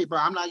getting paid, bro.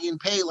 I'm not getting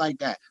paid like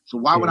that. So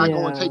why would I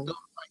go and take those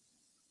fights?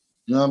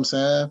 You know what I'm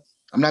saying?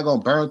 I'm not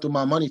gonna burn through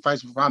my money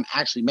fights before I'm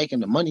actually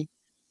making the money.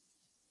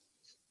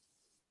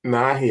 No,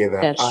 I hear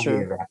that. That's true.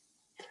 Hear that.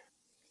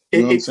 You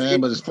know what I'm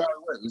saying? But as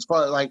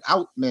far as like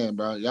out, man,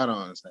 bro, y'all don't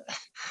understand.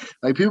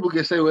 Like, people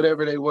can say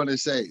whatever they want to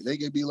say. They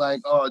can be like,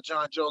 "Oh,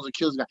 John Jones will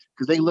kill this guy,"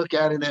 because they look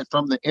at it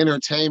from the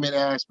entertainment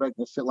aspect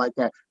and shit like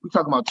that. We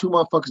talking about two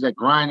motherfuckers that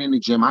grind in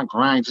the gym. I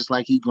grind just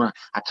like he grind.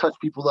 I touch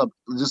people up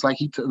just like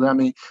he. I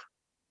mean,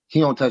 he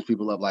don't touch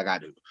people up like I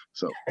do.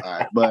 So, all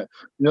right, but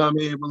you know what I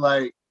mean.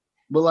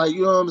 But like,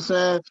 you know what I'm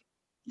saying?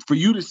 For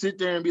you to sit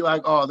there and be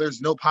like, "Oh, there's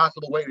no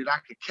possible way that I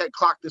could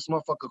clock this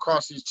motherfucker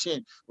across his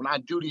chin when I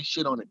do this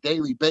shit on a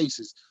daily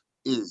basis,"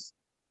 is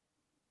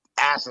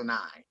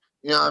asinine.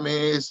 You know what I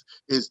mean?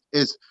 It's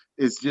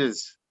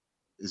just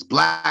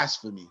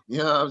blasphemy. You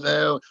know what I'm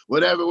saying?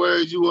 Whatever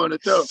words you want to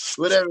throw,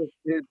 whatever.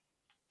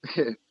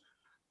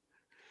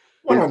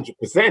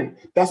 100%.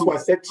 That's why I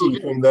said to you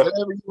from the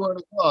whatever you want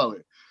to call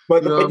it.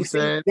 But you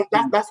see,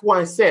 that's why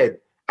I said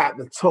at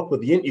the top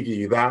of the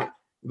interview that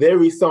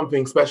there is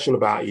something special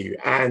about you.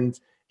 And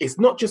it's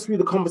not just through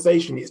the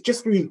conversation, it's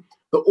just through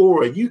the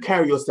aura. You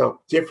carry yourself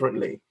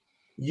differently.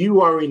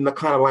 You are in the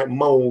kind of like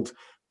mold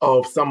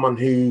of someone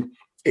who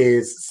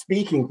is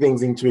speaking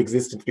things into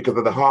existence because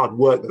of the hard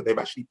work that they've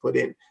actually put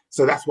in.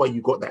 So that's why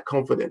you got that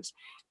confidence.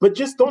 But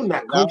just on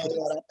that confidence,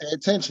 pay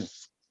attention.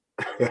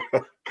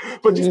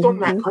 But just on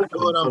that confidence, you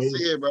know what I'm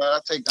saying, bro. I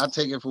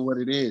take it for what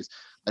it is.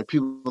 Like,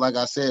 people, like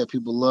I said,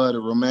 people love to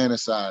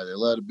romanticize. They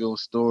love to build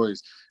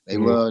stories. They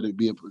love to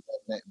be a,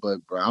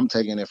 but bro, I'm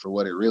taking it for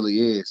what it really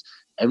is.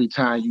 Every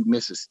time you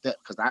miss a step,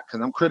 because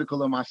I'm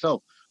critical of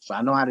myself, so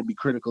I know how to be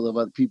critical of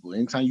other people.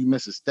 Anytime you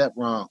miss a step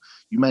wrong,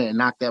 you may have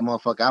knocked that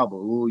motherfucker out, but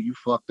ooh, you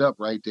fucked up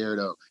right there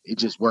though. It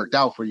just worked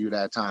out for you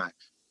that time.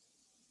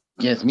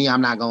 Against me,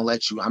 I'm not gonna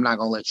let you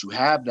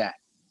have that.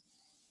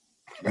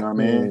 You know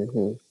what I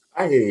mean?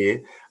 I hear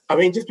you. I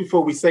mean, just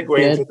before we segue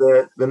into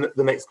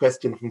the next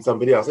question from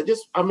somebody else,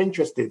 I'm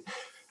interested.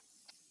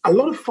 A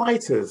lot of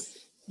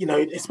fighters, you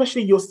know,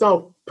 especially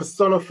yourself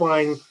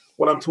personifying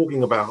what I'm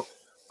talking about,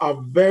 are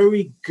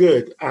very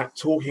good at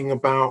talking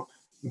about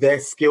their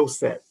skill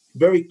set,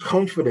 very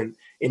confident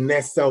in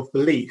their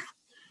self-belief.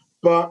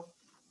 But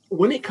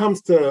when it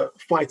comes to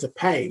fighter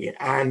pay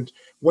and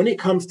when it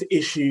comes to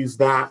issues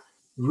that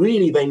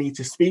really they need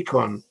to speak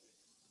on,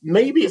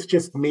 maybe it's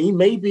just me,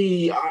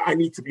 maybe I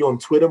need to be on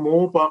Twitter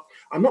more, but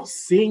I'm not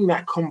seeing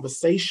that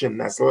conversation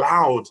as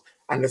loud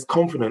and as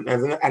confident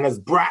and as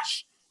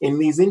brash in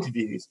these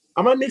interviews.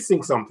 Am I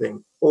missing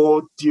something,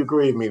 or do you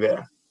agree with me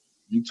there?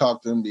 You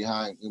talk to them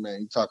behind,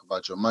 man. You talk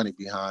about your money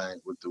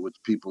behind with the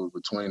people,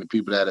 between the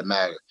people that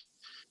matter.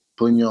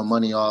 Putting your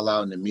money all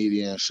out in the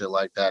media and shit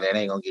like that, it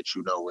ain't gonna get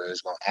you nowhere.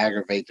 It's gonna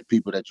aggravate the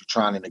people that you're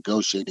trying to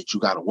negotiate, that you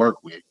got to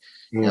work with.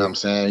 You know what I'm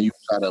saying? You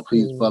try to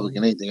please the public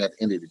and anything, at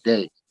the end of the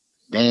day,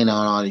 they ain't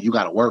on it. You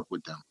got to work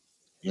with them.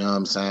 You know what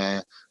I'm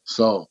saying?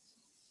 So,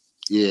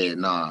 yeah,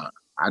 nah.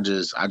 I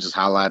just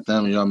highlight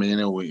them. You know what I mean?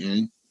 And we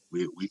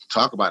can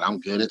talk about it.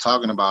 I'm good at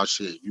talking about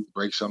shit. You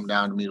break something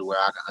down to me to where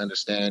I can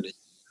understand it,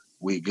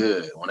 we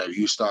good. Whenever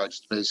you start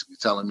just basically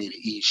telling me to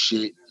eat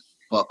shit and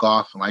fuck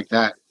off and like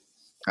that,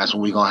 that's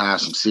when we gonna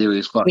have some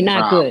serious fucking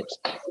problems.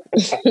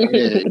 Yeah,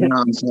 you know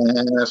what I'm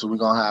saying? That's when we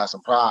gonna have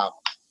some problems.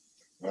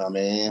 You know what I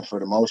mean? For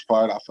the most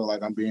part, I feel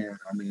like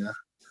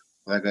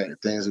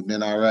things have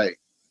been all right.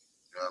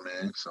 You know what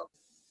I mean? So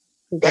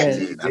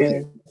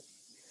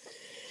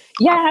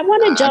yeah, I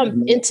want to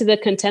jump into the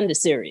Contender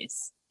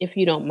Series, if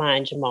you don't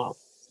mind, Jamal.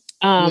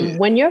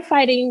 When you're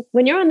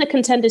on the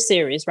Contender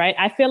Series, right?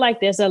 I feel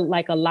like there's a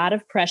lot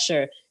of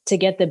pressure to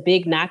get the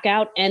big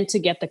knockout and to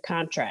get the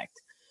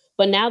contract.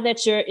 But now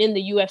that you're in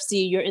the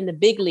UFC, you're in the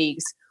big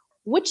leagues,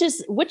 which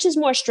is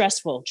more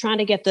stressful, trying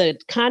to get the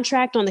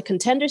contract on the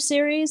Contender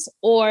Series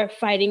or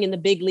fighting in the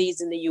big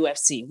leagues in the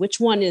UFC? Which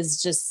one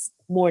is just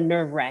more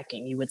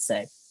nerve-wracking, you would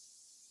say?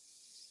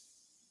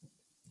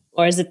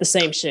 Or is it the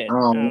same shit? I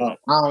don't know.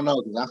 I don't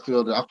know,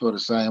 because I feel the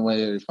same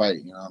way every fight.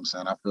 You know what I'm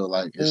saying? I feel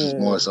like it's just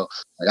more so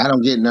like I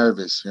don't get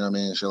nervous. You know what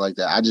I mean? Shit like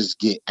that. I just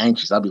get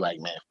anxious. I'll be like,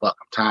 man, fuck,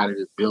 I'm tired of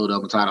this build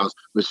up. I'm tired of this.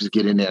 Let's just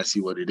get in there and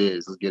see what it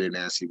is. Let's get in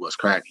there and see what's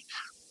cracking.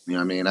 You know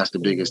what I mean? That's the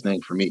biggest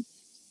thing for me.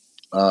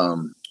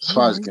 As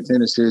far as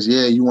Contender Series,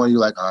 yeah, you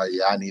like, oh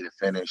yeah, I need a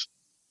finish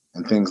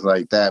and things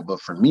like that. But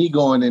for me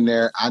going in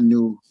there, I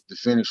knew the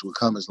finish would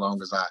come as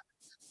long as I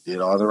did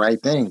all the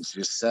right things.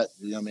 Just set,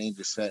 you know what I mean?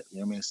 Just set, you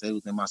know what I mean? Stay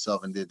within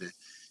myself and did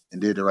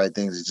the right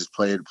things and just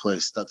play,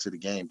 stuck to the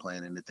game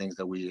plan and the things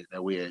that we had,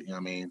 you know what I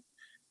mean,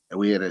 that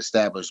we had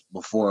established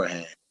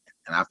beforehand.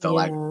 And I felt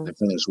like the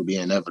finish would be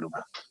inevitable.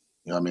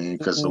 You know what I mean?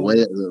 Because the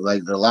way,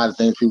 like, a lot of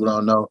things people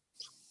don't know,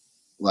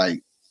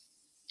 like,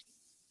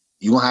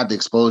 you won't have to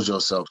expose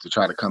yourself to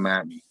try to come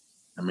at me.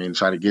 I mean,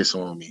 try to get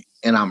some on me.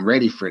 And I'm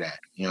ready for that.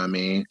 You know what I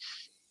mean?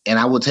 And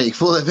I will take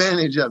full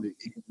advantage of it.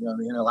 You know what I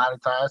mean? A lot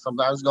of times,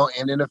 sometimes it's going to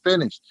end in a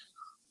finish.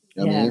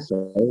 You know what I mean?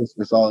 So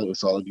it's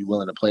all if you're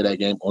willing to play that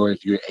game or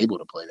if you're able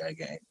to play that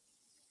game.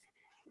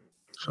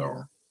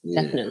 So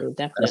definitely.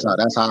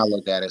 That's how I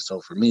look at it. So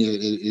for me,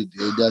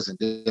 it doesn't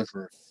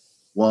differ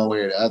one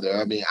way or the other.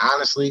 I mean,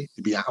 honestly,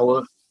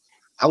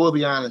 I will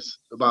be honest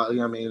about, you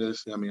know what I mean,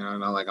 this, you know what I mean, I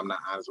know like I'm not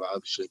honest about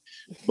other shit.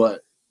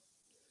 But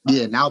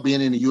yeah, now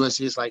being in the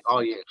UFC, it's like, oh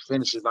yeah,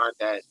 finishes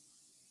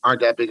aren't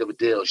that big of a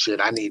deal. Shit,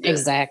 I need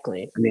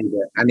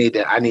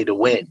to I need to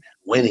win.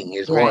 Winning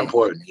is more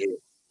important.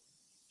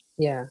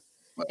 Yeah.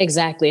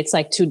 Exactly. It's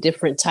like two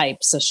different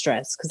types of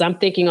stress. Because I'm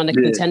thinking on the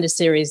Contender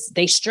Series,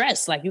 they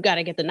stress like you got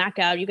to get the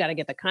knockout, you got to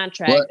get the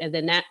contract, and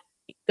then that.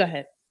 Go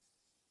ahead.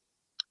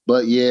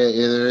 But yeah,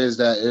 there is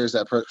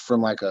that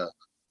from like a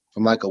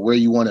where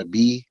you want to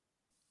be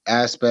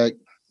aspect.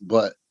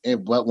 But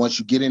once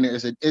you get in there,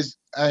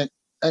 I ain't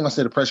gonna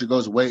say the pressure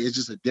goes away. It's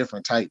just a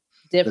different type.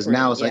 Because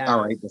now it's like,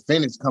 all right, the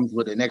finish comes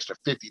with an extra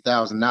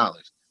 $50,000,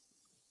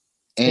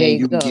 and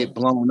you can get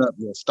blown up.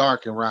 Your star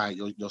can ride.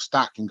 Your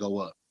stock can go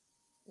up.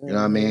 You know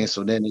what I mean?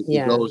 So then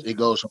it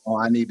goes from, oh,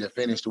 I need to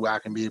finish to where I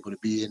can be able to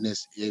be in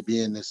this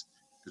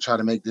to try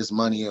to make this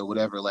money or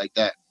whatever like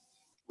that.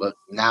 But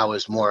now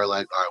it's more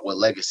like, all right, what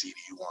legacy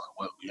do you want?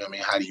 What, you know what I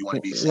mean? How do you want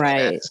to be seen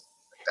as? Like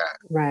that.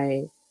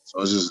 Right. So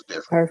it's just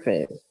different.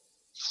 Perfect.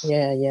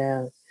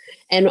 Yeah.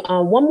 And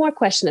one more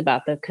question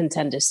about the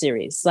Contender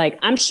Series. Like,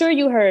 I'm sure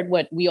you heard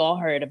what we all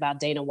heard about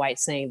Dana White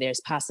saying there's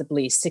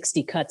possibly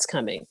 60 cuts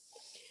coming.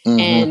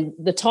 And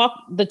the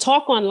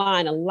talk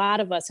online, a lot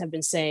of us have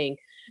been saying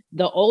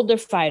the older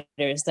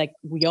fighters like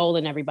Yoel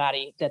and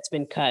everybody that's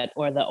been cut,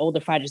 or the older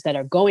fighters that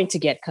are going to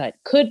get cut,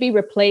 could be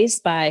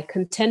replaced by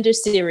Contender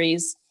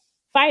Series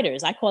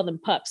fighters. I call them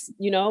pups.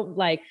 You know,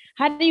 like,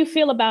 how do you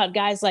feel about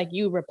guys like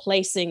you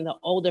replacing the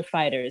older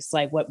fighters,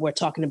 like what we're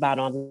talking about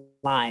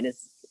online?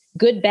 Is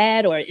good,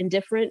 bad, or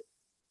indifferent?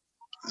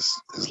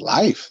 It's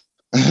life.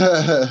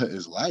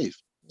 It's life.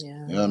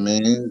 Yeah. You know what I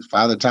mean?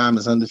 Father Time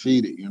is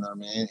undefeated. You know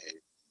what I mean?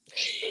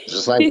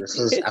 Just like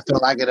I feel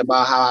like it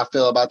about how I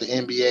feel about the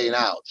NBA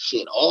now.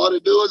 Shit, all the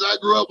dudes I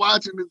grew up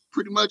watching is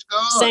pretty much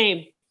gone.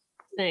 Same.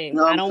 You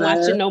know I don't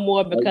watch it no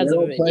more because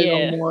of it.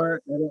 No more.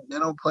 They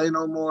don't play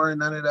no more and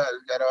none of that.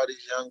 We got all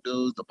these young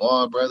dudes, the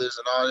Ball brothers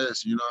and all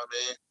this, you know what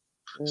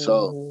I mean?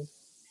 So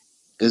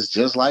it's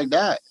just like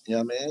that. You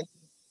know what I mean?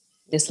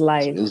 It's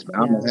life. It's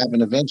bound to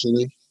happen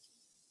eventually.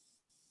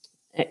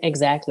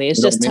 Exactly.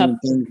 It's just tough.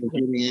 Things are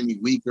getting any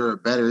weaker or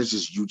better. It's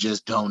just you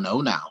just don't know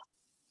now.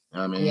 You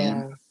know what I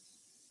mean?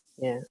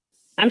 Yeah.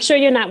 I'm sure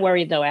you're not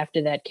worried though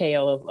after that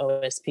KO of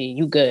OSP.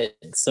 You good.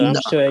 So I'm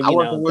sure you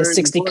know the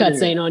 60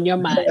 cuts ain't on your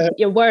mind.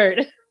 Your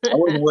word. I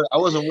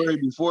wasn't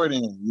worried before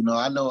then. You know,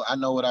 I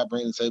know what I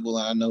bring to the table,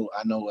 and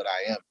I know what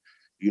I am.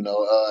 You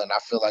know, and I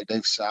feel like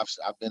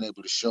I've been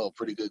able to show a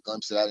pretty good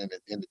glimpse of that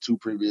in the two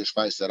previous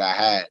fights that I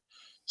had.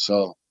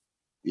 So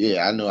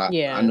yeah, I knew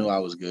I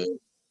was good.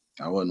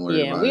 I wasn't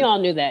worried about it. We all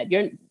knew that.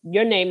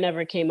 Your name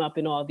never came up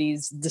in all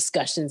these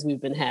discussions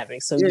we've been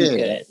having. So you're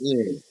good.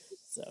 Yeah.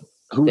 So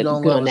who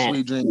don't love a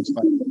Sweet Dreams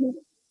fight?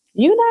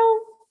 You know,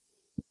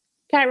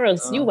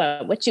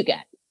 Kairos, what you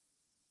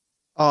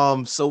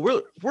got? So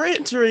we're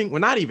entering. We're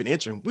not even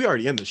entering. We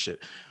already in this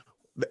shit.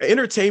 The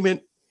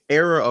entertainment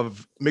era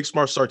of mixed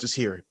martial arts is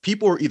here.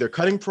 People are either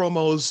cutting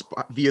promos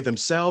via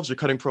themselves or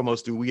cutting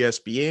promos through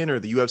ESPN, or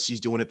the UFC's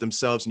doing it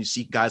themselves. And you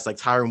see guys like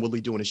Tyron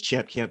Woodley doing his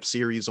Champ Camp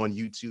series on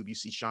YouTube. You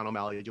see Sean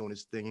O'Malley doing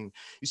his thing.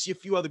 You see a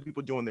few other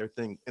people doing their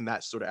thing in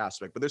that sort of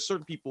aspect. But there's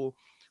certain people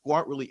who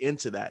aren't really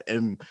into that.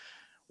 And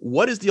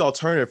what is the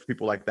alternative for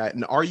people like that?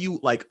 And are you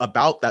like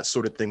about that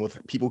sort of thing with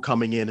people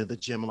coming into the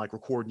gym and like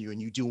recording you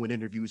and you doing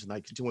interviews and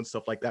like doing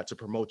stuff like that to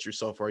promote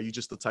yourself? Or are you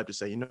just the type to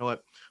say, you know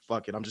what,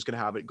 fuck it, I'm just going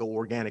to have it go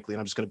organically and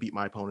I'm just going to beat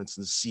my opponents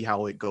and see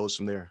how it goes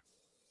from there?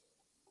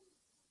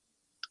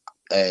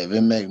 Hey, if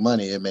it make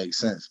money, it makes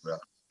sense, bro.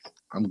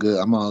 I'm good.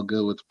 I'm all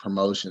good with the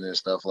promotion and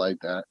stuff like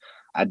that.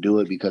 I do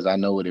it because I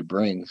know what it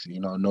brings.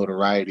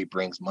 Notoriety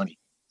brings money.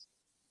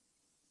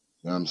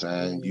 You know what I'm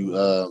saying?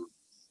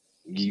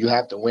 You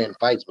have to win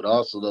fights, but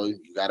also though you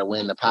got to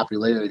win the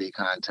popularity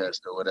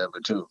contest or whatever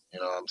too. You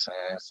know what I'm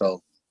saying?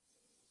 So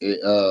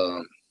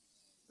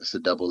it's a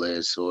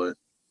double-edged sword.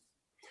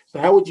 So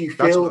how would you That's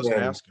what I feel was gonna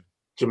then, ask you.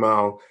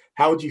 Jamal?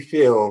 How would you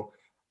feel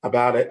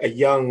about a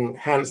young,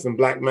 handsome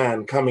black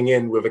man coming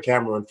in with a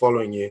camera and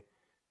following you,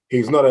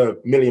 who's not a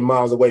million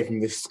miles away from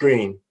this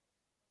screen,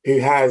 who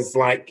has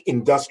like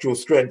industrial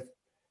strength,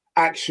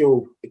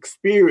 actual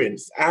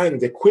experience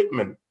and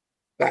equipment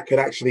that could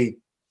actually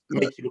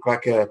make you look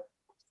like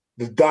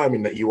the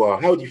diamond that you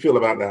are? How would you feel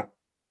about that?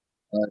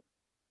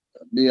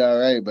 Be all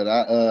right, but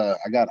I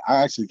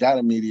actually got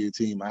a media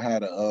team. I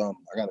got a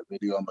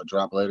video I'm gonna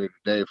drop later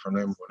today from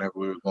them whenever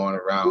we were going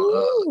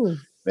around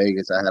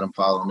Vegas. I had them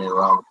following me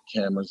around with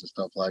the cameras and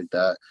stuff like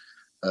that.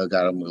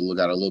 Got a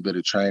little bit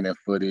of training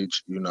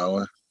footage,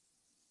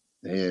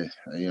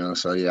 Yeah,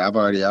 so yeah, I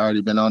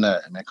already been on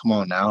that. Man, come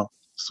on now.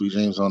 Sweet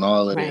Dreams on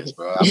all of this,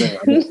 bro. You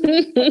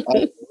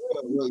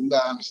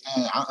gotta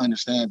understand. I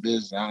understand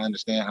business. I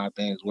understand how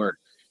things work.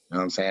 You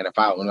know what I'm saying? If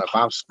I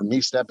was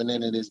me stepping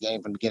into this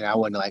game from the beginning, I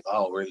wasn't like,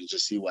 oh, really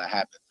just see what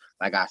happened.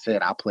 Like I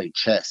said, I play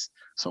chess.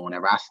 So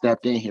whenever I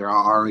stepped in here,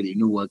 I already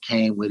knew what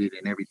came with it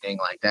and everything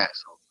like that.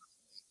 So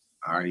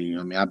I already,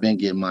 I've been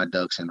getting my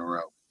ducks in a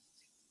row.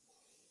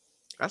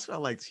 That's what I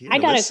like to hear. I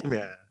got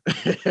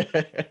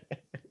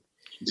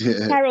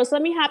Kairos,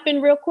 let me hop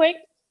in real quick.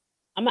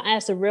 I'm gonna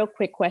ask a real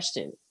quick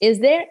question. Is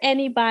there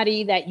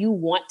anybody that you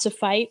want to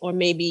fight, or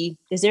maybe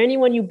is there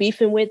anyone you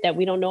beefing with that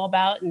we don't know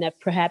about and that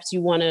perhaps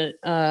you want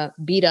to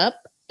beat up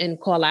and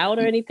call out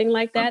or anything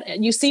like that?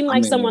 You seem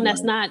like someone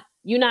that's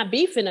you're not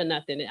beefing or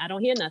nothing. I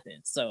don't hear nothing.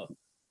 So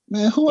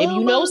man, maybe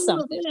you know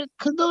something.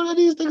 Cause none of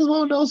these niggas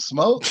want no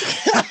smoke.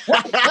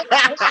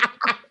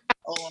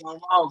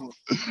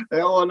 They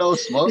don't want no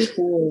smoke.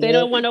 They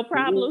don't want no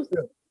problems.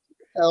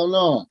 Hell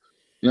no.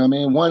 You know what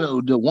I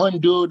mean? The one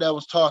dude that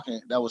was talking,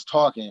 you know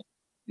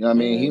what I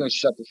mean? He would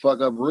shut the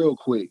fuck up real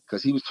quick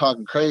because he was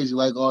talking crazy,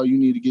 like, oh, you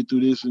need to get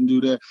through this and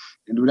do that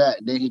and do that.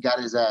 And then he got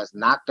his ass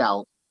knocked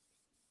out.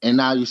 And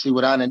now you see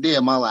what I done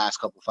did my last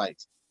couple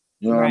fights.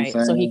 You know what I'm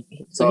saying?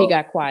 So he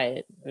got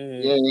quiet.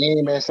 Yeah, he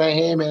ain't been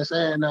saying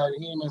nothing.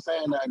 He ain't been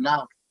saying nothing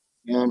now.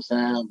 You know what I'm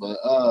saying? But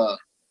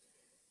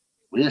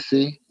we'll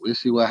see. We'll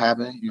see what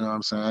happened. You know what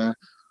I'm saying?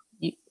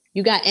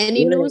 You got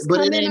any news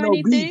coming or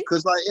anything? Beef,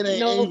 cause like it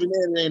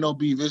ain't no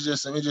beef. It's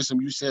just some.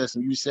 You said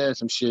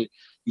some shit.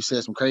 You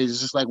said some crazy.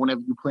 It's just like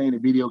whenever you playing a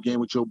video game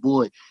with your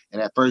boy,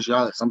 and at first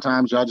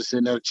sometimes y'all just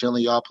sitting there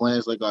chilling, y'all playing.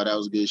 It's like, oh, that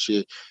was good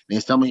shit.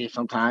 And then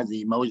sometimes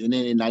the emotion, and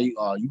then now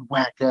you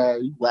whack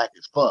as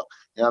fuck.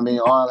 You know what I mean?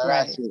 All of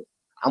that shit.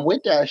 I'm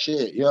with that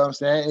shit. You know what I'm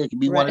saying? It can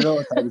be one of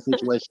those type of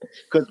situations.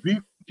 Cause beef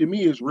to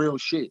me is real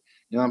shit.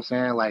 You know what I'm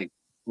saying? Like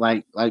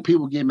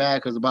people get mad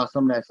because about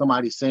something that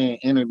somebody's saying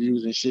in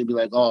interviews and shit, be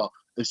like, oh,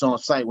 it's on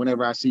site.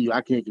 Whenever I see you,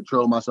 I can't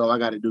control myself. I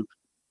got to do.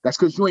 That's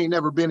because you ain't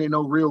never been in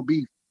no real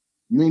beef.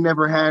 You ain't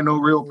never had no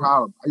real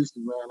problem.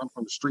 I'm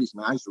from the streets,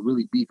 man. I used to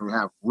really beef and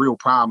have real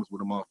problems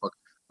with a motherfucker.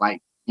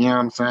 Like, you know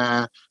what I'm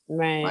saying?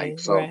 Right. Like,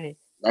 so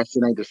that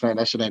shit ain't the same.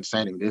 That shit ain't the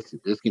same.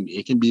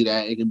 It can be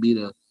that. It can be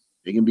the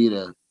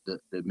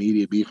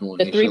media beefing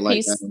with and shit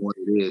like that and what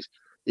it is.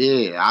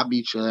 Yeah, I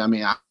beat you. I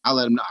mean, I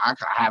let him know. I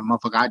have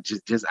motherfucker. I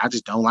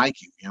just don't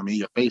like you. You know what I mean?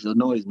 Your face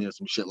annoys me or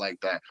some shit like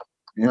that.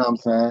 You know what I'm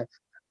saying?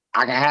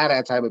 I can have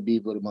that type of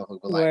beef with a motherfucker,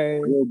 but like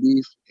real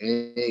beef,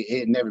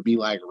 it never be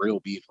like real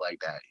beef like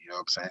that. You know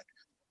what I'm saying?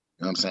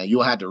 You know what I'm saying?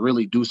 You'll have to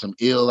really do some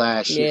ill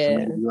ass shit for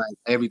me to be like,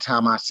 every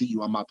time I see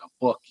you, I'm about to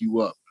fuck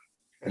you up.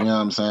 You know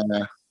what I'm saying?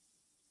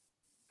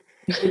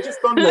 Just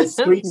on those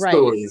street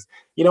stories,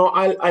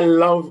 I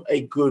love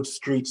a good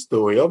street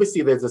story.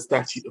 Obviously, there's a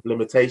statute of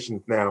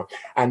limitations now,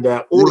 and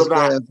all of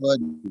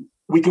that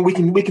we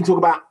can talk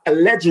about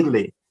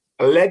allegedly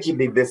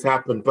this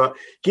happened. But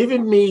give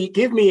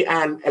me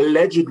an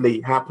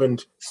allegedly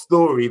happened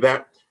story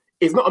that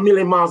is not a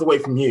million miles away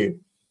from you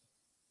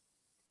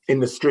in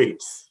the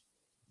streets.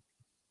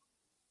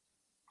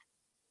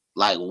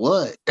 Like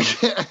what?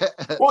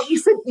 Well, you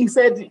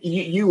said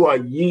you are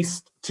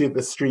used to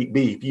the street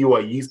beef. You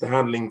are used to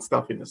handling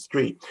stuff in the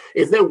street.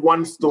 Is there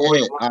one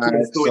story,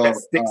 that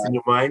sticks in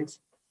your mind?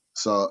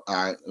 So, all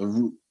right,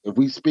 if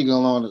we speak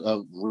along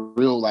of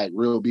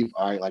real beef,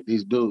 all right, like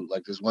these dudes,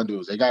 like this one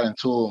dude, they got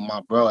into it with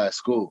my bro at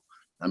school.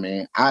 I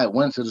mean, I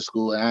went to the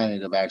school and I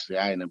ended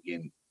up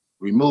getting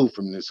removed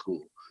from this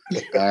school.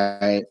 All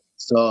right,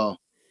 so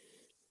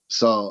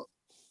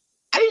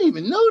I didn't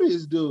even know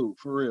this dude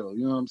for real.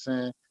 You know what I'm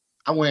saying?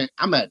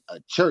 I'm at a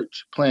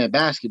church playing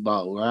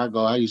basketball where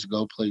I used to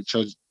go play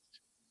church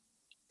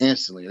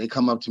instantly. They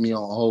come up to me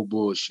on whole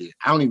bullshit.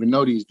 I don't even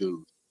know these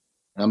dudes.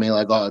 I mean,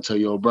 like, oh, I'll tell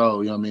your bro,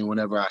 you know what I mean?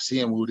 Whenever I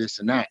see him, who this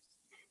and that.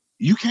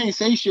 You can't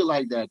say shit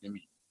like that to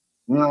me.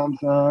 You know what I'm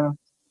saying?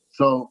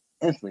 So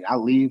instantly I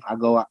leave, I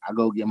go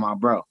get my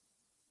bro.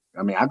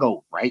 I mean, I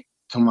go right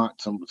to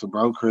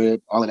bro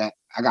crib, all of that.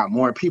 I got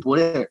more people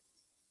there.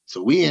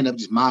 So we end up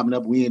just mobbing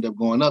up, we end up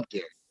going up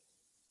there.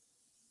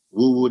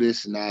 woo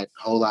this and that.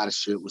 Whole lot of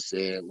shit was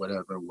said,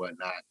 whatever,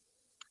 whatnot.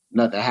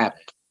 Nothing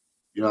happened.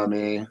 You know what I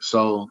mean?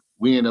 So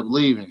we ended up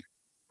leaving.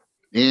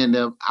 And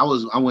I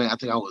went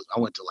to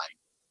like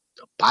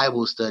the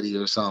Bible study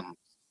or something.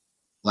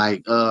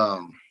 Like I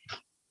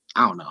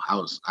don't know.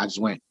 I just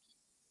went.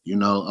 You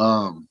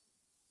know,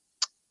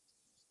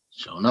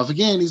 sure enough,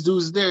 again, these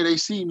dudes is there. They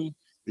see me.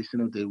 They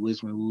sit up there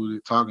whispering, we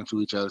were talking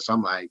to each other. So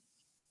I'm like,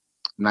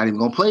 I'm not even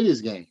gonna play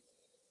this game.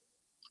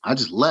 I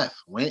just left,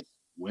 went,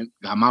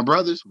 got my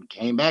brothers. We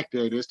came back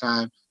there this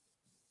time.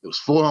 It was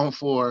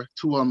 4-on-4.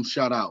 2 of them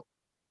shot out.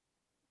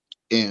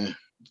 And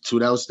 2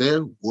 that was there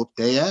whooped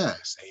their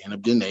ass. They ended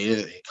up getting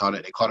they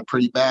caught a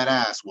pretty bad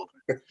ass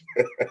whooping.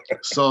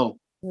 So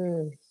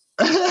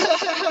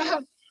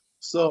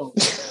so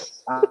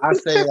I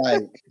say,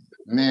 like,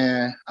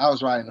 man, I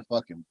was riding a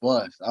fucking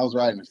bus. I was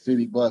riding a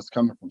city bus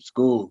coming from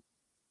school.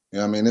 You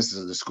know what I mean? This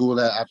is the school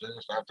that after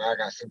I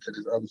got sent to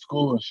this other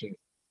school and shit.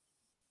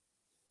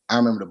 I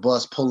remember the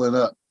bus pulling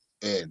up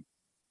and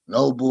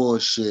no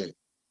bullshit,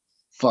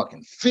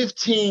 fucking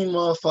 15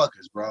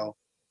 motherfuckers, bro.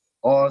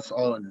 All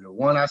the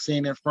one I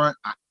seen in front,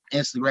 I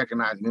instantly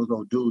recognized him. It was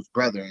no dude's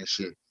brother and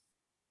shit.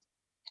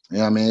 You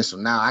know what I mean? So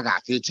now I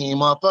got 15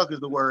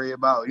 motherfuckers to worry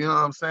about. You know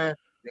what I'm saying?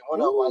 They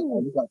went up like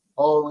that. We got the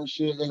pole and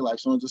shit. They like,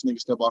 soon as this nigga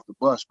step off the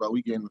bus, bro,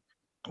 we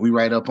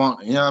right up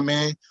on it. You know what I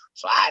mean?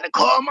 So I had to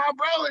call my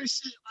bro and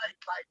shit.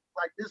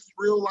 Like this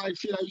real life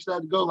shit I used to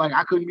have to go. Like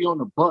I couldn't be on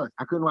the bus.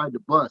 I couldn't ride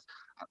the bus.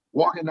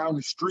 Walking down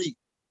the street.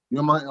 You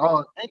know what I mean?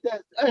 Oh,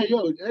 hey,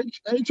 yo,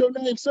 ain't your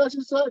name such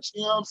and such?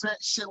 You know what I'm saying?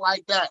 Shit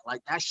like that.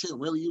 Like that shit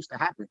really used to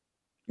happen.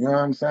 You know what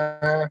I'm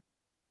saying?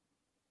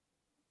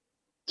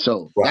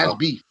 So that's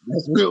beef.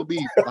 That's real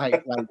beef.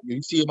 Like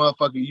you see a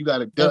motherfucker, you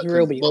got a duck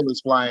because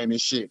bullets flying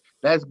and shit.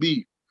 That's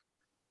beef.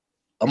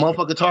 A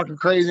motherfucker talking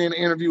crazy in the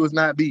interview is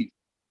not beef.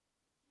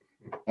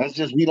 That's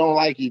just we don't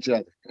like each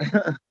other.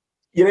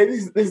 You know,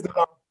 this is the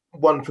last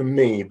one from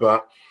me,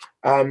 but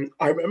I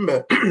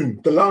remember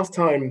the last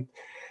time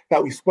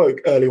that we spoke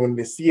earlier in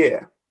this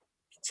year,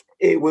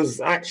 it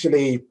was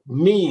actually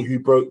me who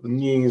broke the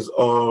news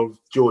of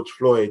George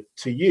Floyd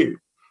to you.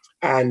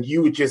 And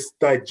you were just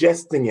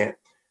digesting it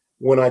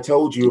when I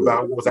told you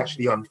about what was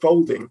actually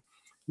unfolding.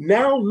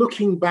 Now,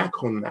 looking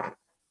back on that,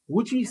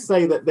 would you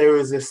say that there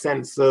is a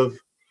sense of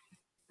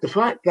the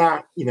fact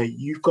that, you know,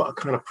 you've got a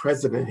kind of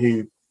president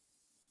who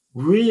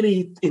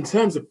really, in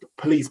terms of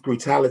police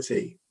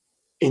brutality,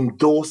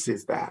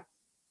 endorses that?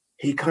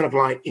 He kind of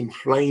like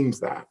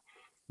inflames that.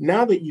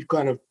 Now that you've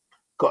kind of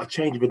got a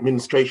change of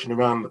administration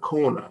around the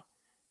corner,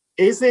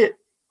 is it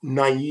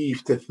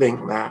naive to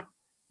think that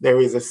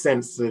there is a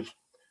sense of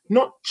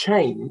not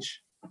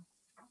change?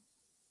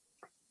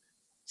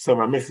 So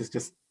my missus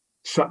just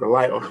shut the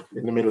light off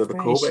in the middle of the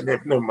call, but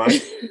no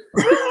mind.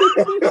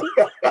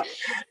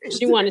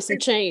 She wanted some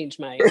change,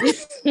 Mike.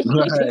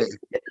 Right.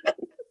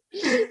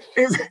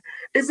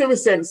 Is there a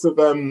sense of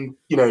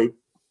you know,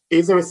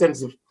 is there a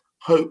sense of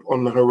hope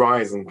on the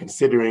horizon,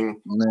 considering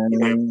you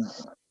know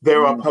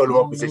there are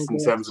polar opposites in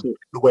terms of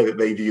the way that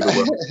they view the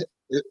world?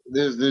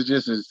 There's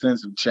just a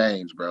sense of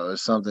change, bro.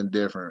 It's something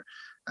different.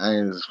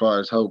 As far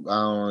as hope, I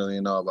don't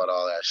really know about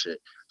all that shit.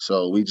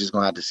 So we just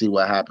gonna have to see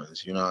what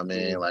happens. You know what I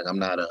mean? Like I'm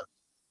not a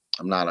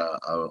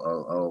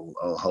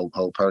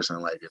hope person.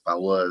 Like if I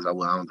was, I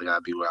don't think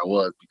I'd be where I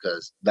was,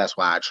 because that's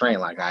why I train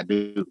like I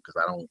do, because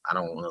I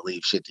don't want to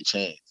leave shit to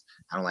chance.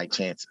 I don't like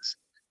chances.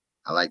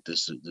 I like the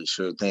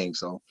sure thing.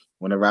 So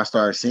whenever I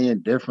start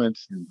seeing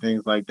difference and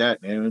things like that,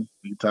 then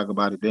we can talk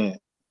about it then.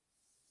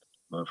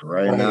 But for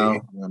right now,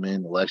 I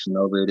mean, election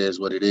over, it is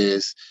what it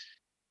is.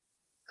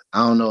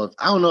 I don't know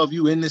if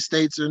you in the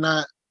States or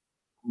not.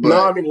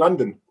 No, I'm in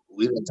London.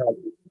 We didn't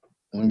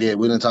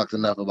talk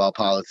enough about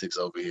politics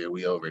over here.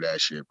 We over that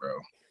shit, bro.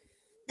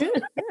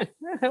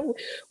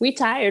 We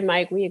tired,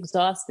 Mike. We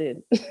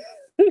exhausted.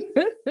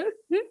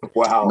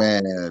 Wow.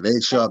 Man, they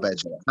show up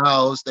at your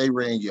house, they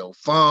ring your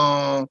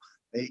phone,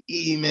 they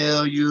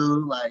email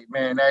you. Like,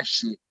 man, that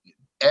shit is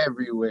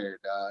everywhere,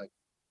 dog.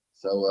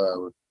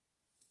 So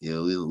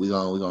yeah,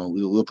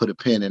 we'll put a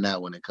pin in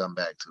that when it come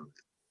back to it.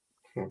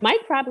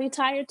 Mike probably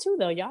tired too,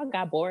 though. Y'all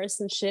got Boris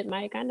and shit,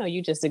 Mike. I know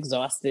you just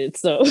exhausted,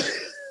 so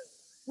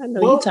I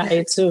know you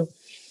tired too.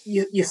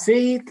 You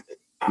see,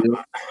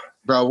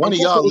 bro, one of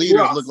y'all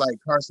leaders look like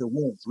Carson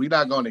Wentz. We're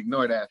not gonna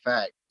ignore that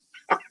fact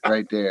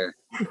right there,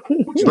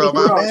 bro.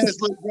 My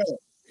man's look good.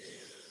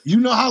 You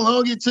know how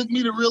long it took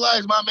me to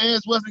realize my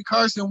man's wasn't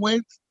Carson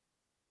Wentz?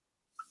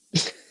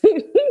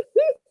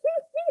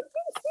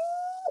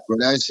 Bro,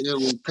 that shit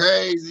was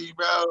crazy,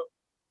 bro.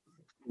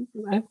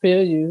 I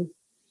feel you.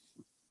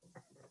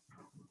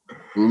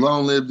 Well,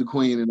 long live the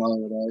queen and all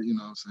of that, you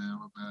know what I'm saying?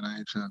 My bad, I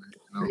ain't trying to,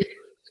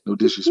 no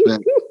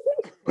disrespect.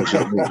 but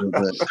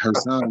her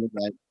son looked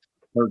like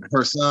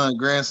her son,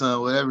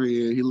 grandson, whatever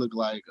he is, he looked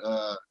like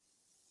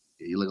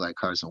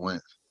Carson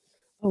Wentz.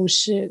 Oh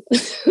shit.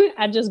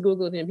 I just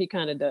Googled him. He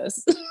kind of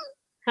does.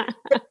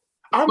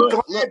 I'm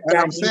glad that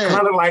I'm saying,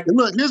 kind of like,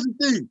 look, here's the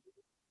thing.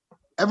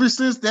 Ever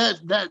since that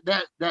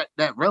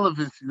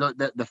relevance,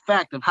 the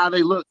fact of how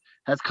they look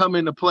has come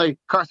into play.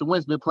 Carson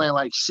Wentz been playing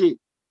like shit.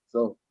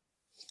 So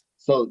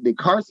did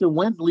Carson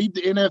Wentz leave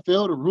the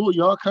NFL to rule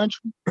your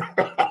country?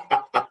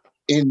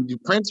 And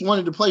Prince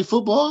wanted to play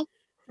football?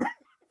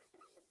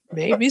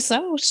 Maybe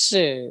so.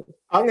 Shit.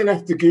 I'm going to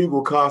have to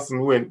Google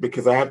Carson Wentz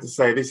because I have to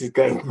say this is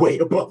going way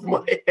above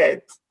my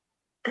head.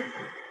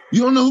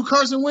 You don't know who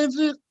Carson Wentz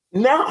is?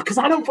 No, because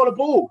I don't follow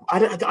ball.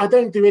 I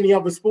don't do any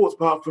other sports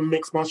apart from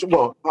mixed martial,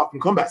 well, apart from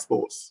combat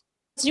sports.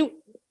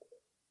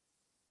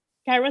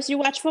 Kairos, you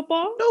watch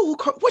football? No,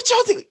 what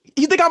y'all think?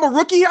 You think I'm a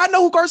rookie? I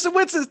know who Carson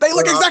Wentz is. They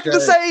look exactly the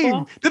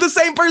same. They're the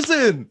same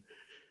person.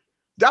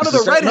 Down to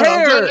the red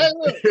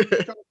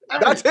hair.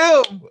 That's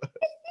him.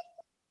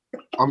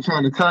 I'm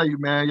trying to tell you,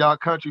 man. Y'all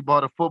country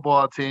bought a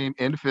football team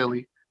in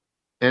Philly,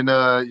 and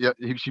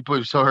she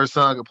put so her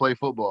son could play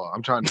football.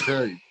 I'm trying to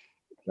tell you,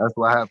 that's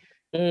what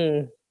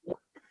happened.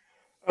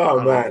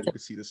 Oh man. You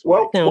can see this.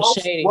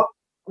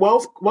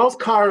 Whilst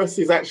Kairos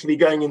is actually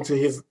going into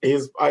his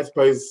I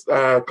suppose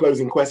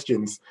closing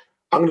questions,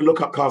 I'm going to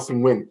look up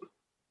Carson Wentz.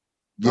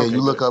 Yeah,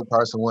 you look up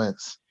Carson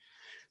Wentz.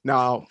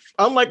 Now,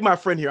 unlike my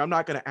friend here, I'm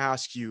not going to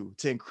ask you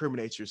to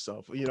incriminate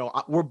yourself. You know,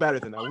 we're better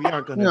than that. We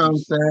aren't going to. You know what I'm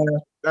saying?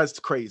 That's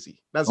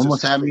crazy. That's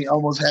almost had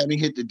me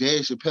hit the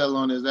Dave Chappelle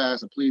on his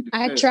ass and plead the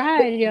I fifth.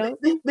 Tried, yo.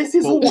 This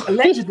is all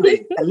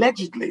allegedly.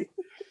 Allegedly.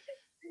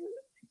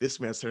 This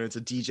man's turned into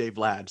DJ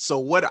Vlad. So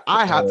what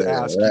I have to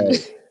ask you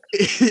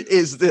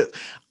is this.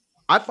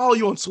 I follow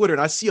you on Twitter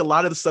and I see a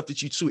lot of the stuff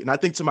that you tweet. And I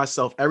think to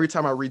myself, every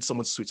time I read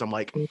someone's tweets, I'm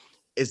like,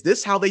 is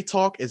this how they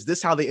talk? Is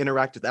this how they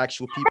interact with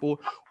actual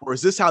people? Or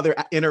is this how they're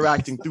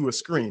interacting through a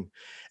screen?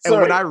 And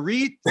when I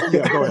read,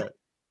 go ahead.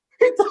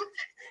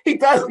 He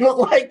does look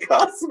like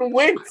Carson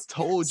Wentz. I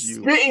told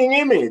you. Spitting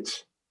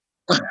image.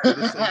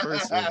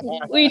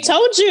 We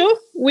told you.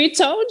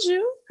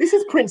 This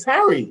is Prince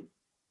Harry.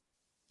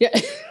 Yeah.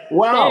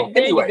 Wow.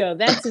 There anyway. You go.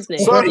 That's his name.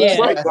 Sorry,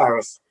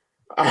 Kairos.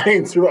 I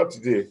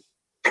interrupted you.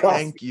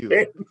 Thank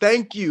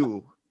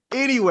you.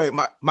 Anyway,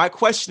 my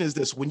question is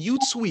this. When you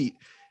tweet,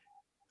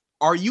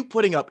 are you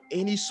putting up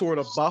any sort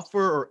of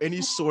buffer or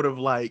any sort of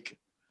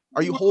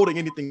are you holding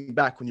anything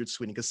back when you're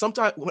tweeting? Because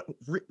sometimes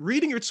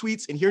reading your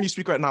tweets and hearing you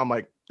speak right now, I'm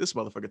like, this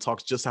motherfucker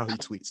talks just how he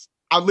tweets.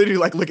 I literally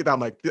look at that,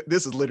 I'm like,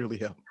 this is literally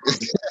him.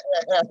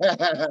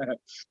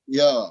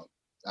 Yo,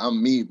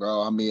 I'm me,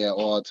 bro. I'm me at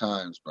all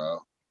times, bro.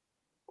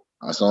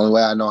 That's the only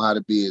way I know how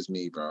to be is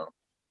me, bro.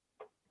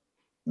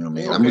 You know what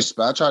I mean?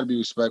 Okay. I try to be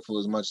respectful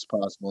as much as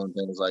possible and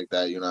things like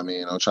that. You know what I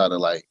mean? I don't try to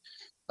like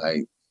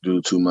do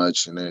too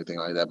much and everything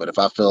like that. But if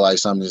I feel like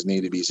something just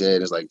need to be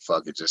said, it's like,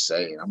 fuck it, just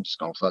say it. I'm just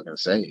gonna fucking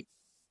say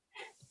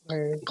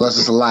it. Plus,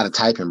 it's a lot of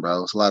typing,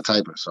 bro. It's a lot of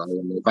typing. So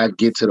if I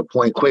get to the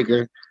point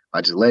quicker,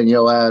 by just letting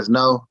your ass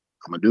know,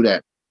 I'm gonna do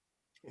that.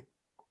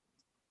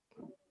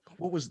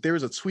 There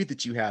was a tweet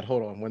that you had.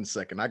 Hold on 1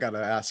 second. I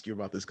gotta ask you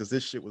about this because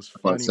this shit was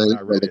funny when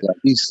I read it.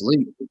 He's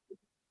asleep.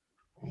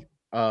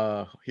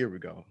 Here we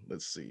go.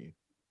 Let's see.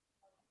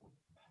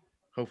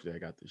 Hopefully I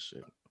got this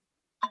shit.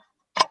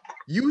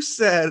 You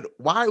said,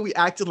 why are we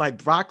acting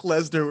like Brock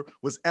Lesnar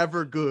was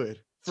ever good?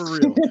 For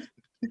real.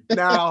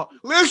 Now,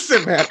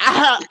 listen, man.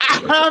 I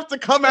have to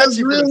come at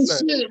you for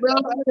this shit, bro.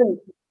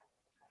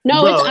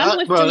 No, I'm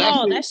with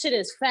Jamal. That shit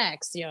is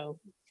facts, yo.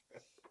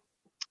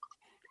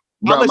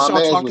 Bro, my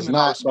man was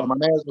not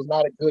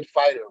a good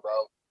fighter, bro.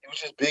 He was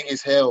just big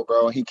as hell,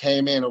 bro. He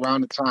came in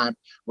around the time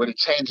where the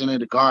changing of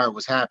the guard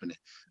was happening.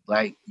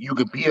 Like, you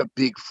could be a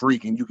big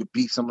freak and you could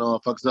beat some of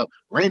the motherfuckers up.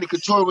 Randy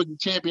Couture was the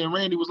champion.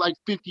 Randy was like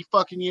 50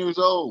 fucking years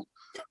old.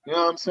 You know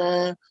what I'm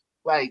saying?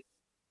 Like,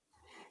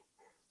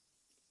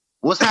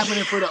 what's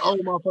happening for the old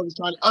motherfuckers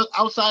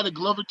outside of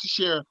Glover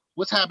Teixeira,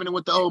 what's happening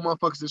with the old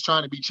motherfuckers that's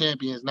trying to be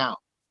champions now?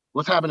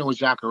 What's happening with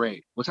Jacare?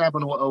 What's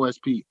happening with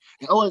OSP?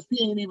 And OSP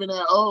ain't even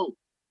that old.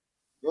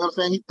 You know what I'm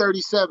saying? He's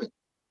 37.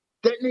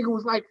 That nigga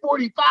was like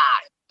 45,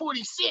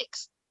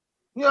 46.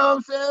 You know what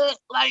I'm saying?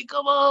 Like,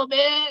 come on,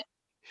 man.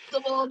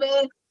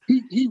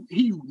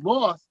 He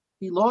lost.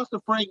 He lost to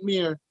Frank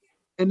Mir,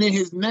 and then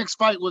his next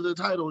fight was a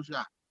title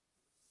shot.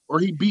 Or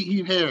he beat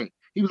Heath Herring.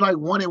 He was like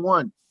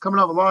 1-1, coming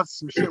off a loss,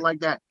 some shit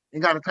like that,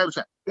 and got a title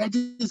shot. That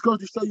just goes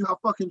to show you how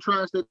fucking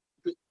trash that.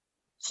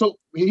 So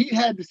he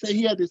had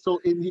to. So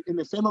in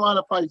the same amount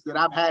of fights that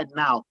I've had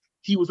now,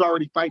 he was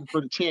already fighting for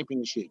the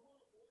championship.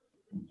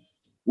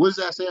 What does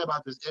that say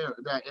about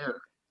that era?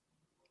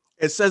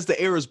 It says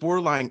the era is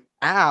borderline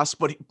ass,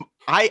 but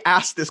I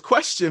asked this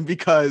question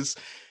because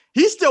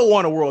he still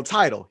won a world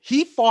title.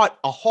 He fought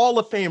a Hall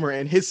of Famer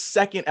in his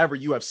second ever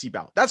UFC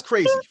bout. That's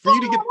crazy. For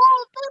you to get that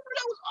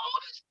was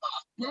old as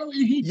fuck, bro.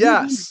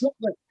 Yes.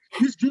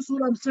 This just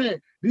what I'm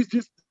saying. This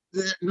just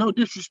no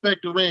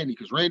disrespect to Randy,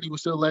 because Randy was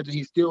still a legend.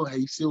 He still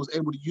was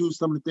able to use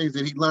some of the things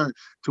that he learned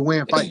to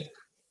win fights.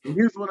 And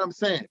here's what I'm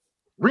saying.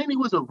 Randy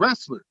was a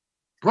wrestler.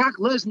 Brock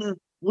Lesnar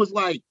was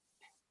like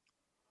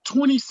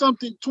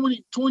 20-something,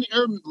 20,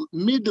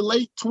 mid to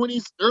late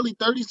 20s, early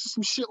 30s, or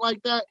some shit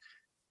like that.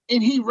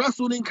 And he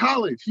wrestled in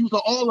college. He was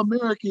an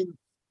All-American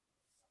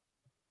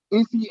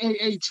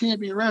NCAA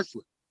champion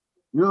wrestler.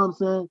 You know what I'm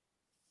saying?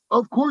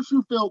 Of course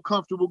you felt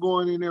comfortable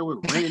going in there with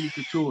Randy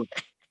Couture.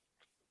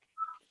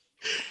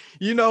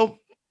 You know,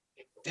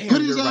 damn,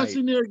 Put his you're ass right.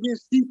 in there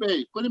against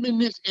Stipe. Put him in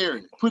this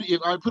area. Put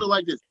it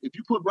like this. If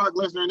you put Brock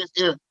Lesnar in this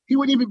area, he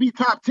wouldn't even be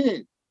top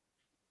 10.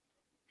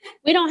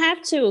 We don't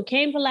have to.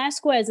 Cain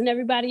Velasquez and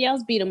everybody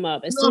else beat him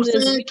up. As You know soon what I'm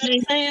as saying? you know what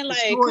I'm saying, like,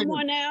 Destroyed come him.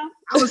 on now.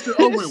 Alistair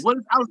Overeem. What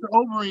is Alistair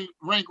Overeem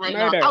rank right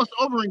Murder. now?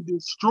 Alistair Overeem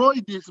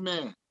destroyed this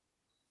man.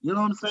 You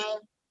know what I'm saying?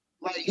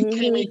 Like he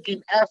came in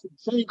getting acid.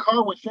 Shane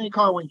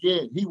Carwin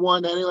dead. He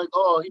won that. They're like,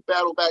 oh, he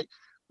battled back.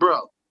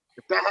 Bro,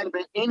 if that had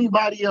been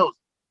anybody else,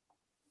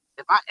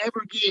 if I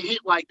ever get hit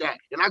like that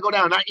and I go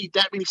down and I eat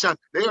that many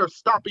shots, they are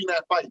stopping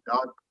that fight,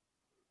 dog.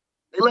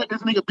 They let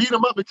this nigga beat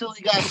him up until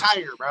he got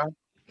tired, bro.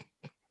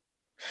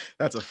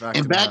 That's a fact.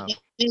 And back now.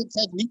 then,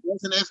 technique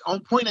wasn't as on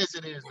point as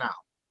it is now.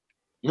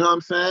 You know what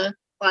I'm saying?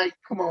 Like,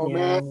 come on,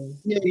 man.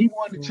 Yeah, he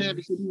won the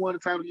championship. He won the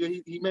title. Yeah,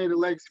 he made a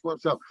legacy for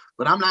himself.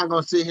 But I'm not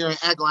gonna sit here and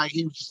act like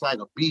he was just like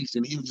a beast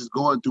and he was just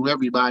going through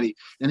everybody.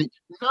 And he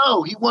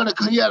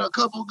had a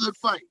couple good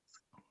fights.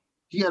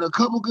 He had a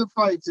couple good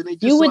fights, and they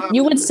just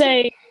you would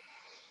say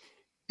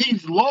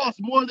he's lost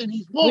more than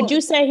he's won. Would you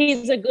say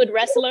he's a good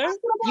wrestler?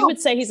 You would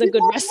say he's a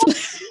good wrestler.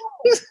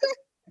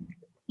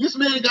 This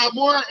man got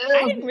more L's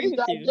than he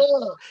got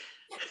dubs.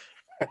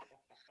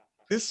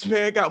 This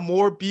man got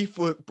more beef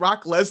with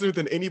Brock Lesnar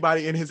than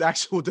anybody in his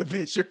actual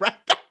division, right?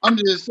 I'm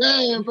just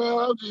saying,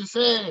 bro. I'm just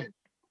saying.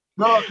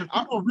 No, because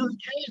people really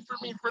came for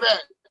me for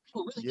that.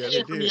 People really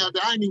came for me after.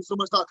 I ain't even so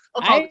much talk.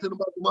 I'm talking to them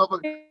about the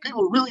motherfucker.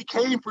 People really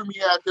came for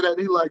me after that.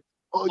 They like,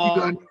 oh, you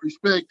got no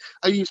respect.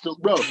 I used to,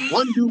 bro.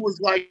 One dude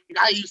was like,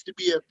 I used to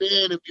be a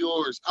fan of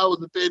yours. I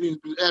was a fan of you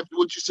after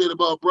what you said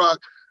about Brock.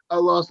 I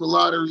lost a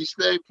lot of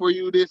respect for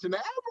you, this and that.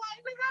 I'm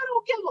like, nigga, I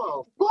don't give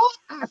a fuck.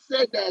 I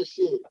said that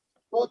shit.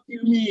 Fuck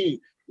you mean?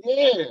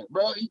 Yeah,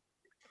 bro.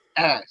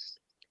 Ass.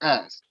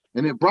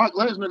 And if Brock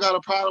Lesnar got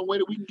a problem with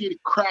it, we can get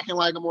it cracking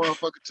like a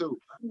motherfucker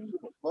too.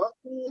 Fuck.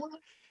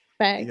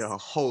 Facts. Yeah,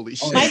 holy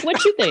shit. Mike,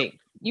 what you think?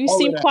 You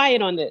seem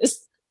quiet on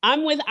this.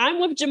 I'm with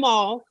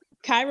Jamal.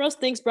 Kairos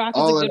thinks Brock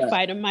is a good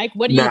fighter. Mike,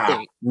 what do you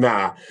think?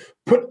 Nah.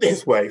 Put it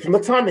this way: from the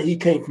time that he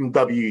came from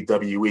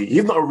WWE,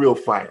 he's not a real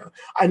fighter.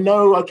 I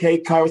know, okay,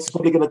 Kairos is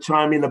probably going to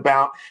chime in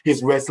about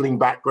his wrestling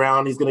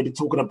background. He's going to be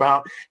talking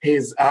about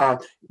his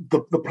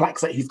the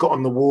plaques that he's got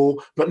on the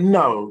wall. But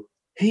no,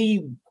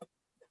 he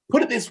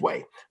put it this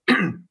way.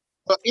 The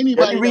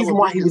only reason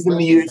why he was in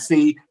the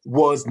UFC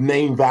was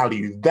name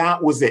value.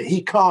 That was it.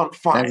 He can't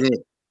fight.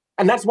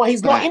 And that's why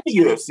he's not in the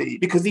UFC,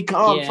 because he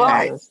can't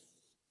fight.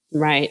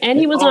 Right. And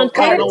he was on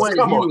Kairos.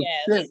 Come on.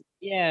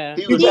 Yeah.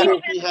 He was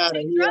sick. He had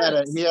a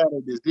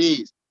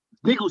disease.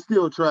 Nigga was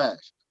still trash.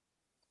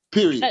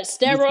 Period.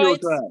 Steroids.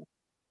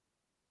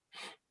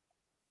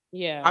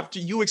 Yeah. After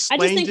you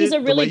explained I just think he's a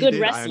really good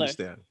wrestler. I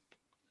understand.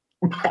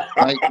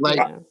 Like,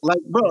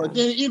 bro,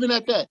 then even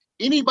at that,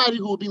 anybody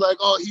who would be like,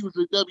 oh, he was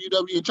with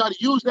WWE and try to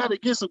use that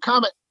against some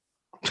comment,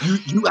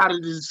 you out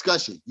of the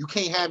discussion. You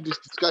can't have this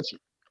discussion.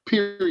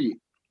 Period.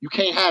 You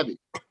can't have it.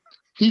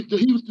 He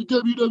was the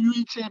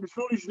WWE champ. As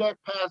soon as that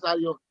pass out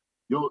of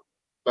your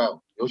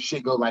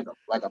shit go like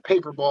a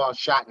paper ball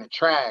shot in the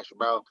trash,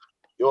 bro.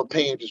 Your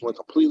opinion just went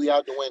completely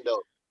out the window.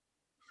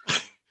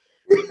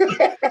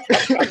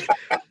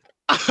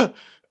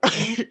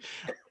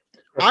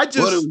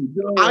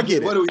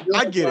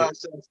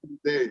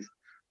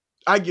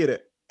 I get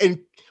it. And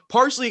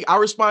partially I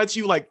responded to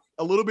you like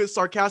a little bit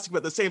sarcastic, but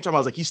at the same time I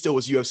was like, he still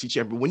was UFC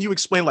champion. When you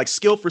explain like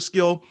skill for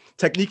skill,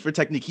 technique for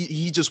technique,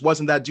 he just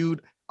wasn't that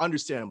dude.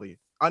 Understandably.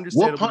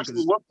 What punch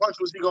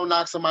was he gonna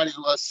knock somebody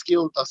a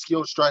skilled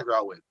striker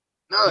out with?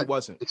 None. He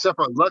wasn't. Except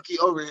for a lucky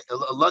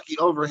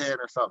overhead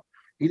or something.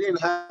 He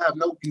didn't have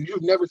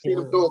you've never seen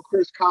him throw a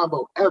Chris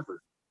combo ever. You know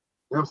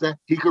what I'm saying?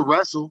 He could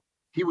wrestle.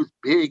 He was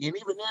big, and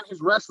even then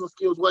his wrestling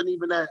skills wasn't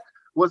even, you know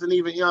what I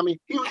mean?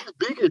 He was just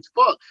big as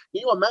fuck.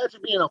 Can you imagine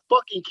being a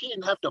fucking kid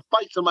and have to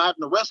fight somebody,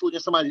 having to wrestle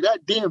against somebody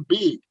that damn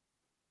big?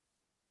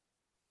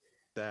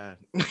 That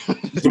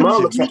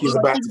Jamal looks like he's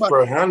about to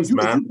throw hands,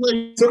 man.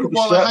 Took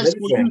off his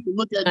shirt and everything.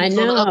 Look at I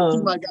know. The other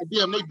team like,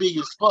 goddamn, they big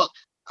as fuck.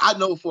 I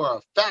know for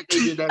a fact they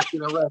did that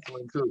shit in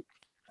wrestling too.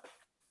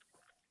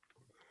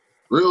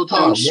 Real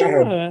talk.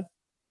 Sure.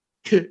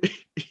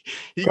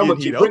 Come on,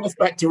 bring us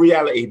back to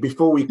reality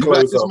before we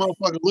close off.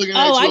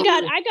 I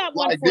got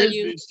one for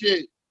you.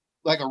 Shit,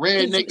 like a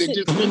redneck that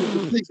just finished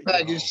the six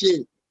pack and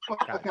shit.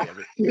 God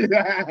damn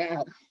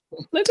it.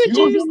 Look what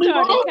you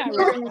started,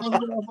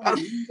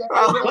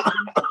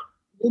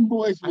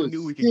 I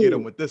knew we could get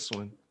him with this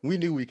one. We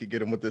knew we could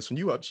get him with this one.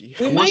 You up, G?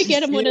 We might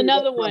get him with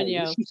another one,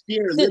 yo. If you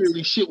scared,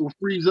 literally shit will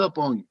freeze up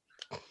on you.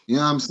 You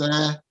know what I'm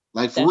saying?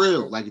 Like for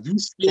real. Like if you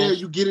scared,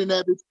 you get in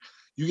that bitch.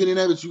 You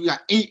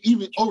got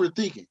even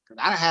overthinking. Cause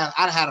I had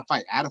a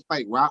fight. I had a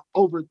fight where I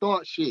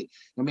overthought shit.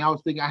 I mean, I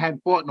was thinking I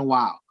hadn't fought in a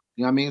while.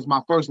 You know what I mean? It's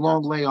my first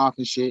long layoff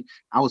and shit.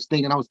 I was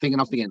thinking.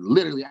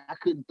 Literally, I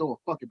couldn't throw a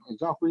fucking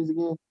punch. Y'all freeze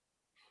again?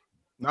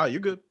 No, you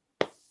good.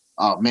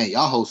 Oh man,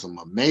 y'all hold some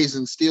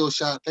amazing steel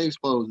shot face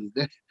poses.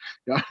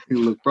 Y'all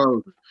look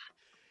frozen.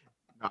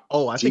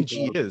 Oh, I think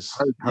G is.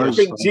 I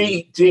think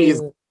G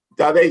is.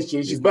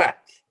 She's back.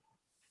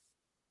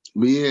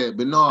 But yeah,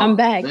 but no. I'm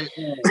back.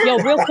 Yo,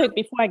 real quick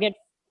before I get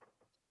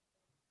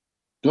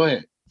Go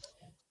ahead.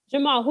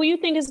 Jamal, who you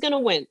think is gonna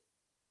win?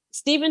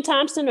 Stephen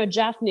Thompson or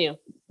Jeff Neal?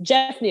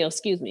 Jeff Neal,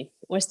 excuse me,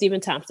 or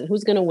Stephen Thompson.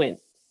 Who's gonna win?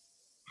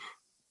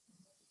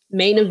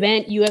 Main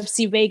event,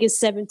 UFC Vegas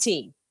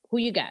 17. Who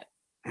you got?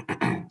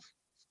 I'm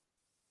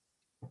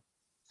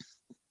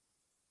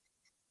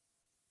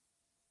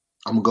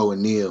gonna go with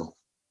Neil.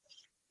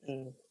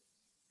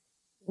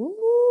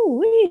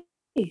 Ooh,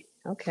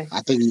 okay.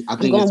 I think I'm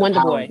going it's a Wonder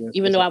power Boy, difference.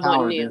 even It's though a I want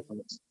power Neil.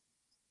 difference.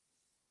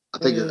 I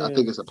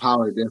think it's a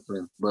power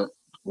difference, but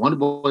Wonder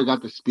Boy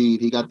got the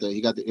speed. He got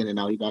the in and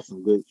out. He got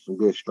some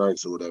good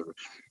strikes or whatever.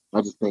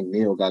 I just think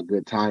Neil got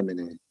good timing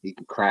and he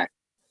can crack.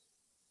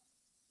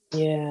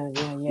 Yeah.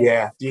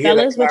 Yeah. Do you hear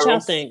Fellas, that, what y'all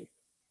Kairos? think?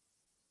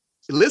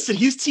 Listen,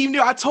 he's Team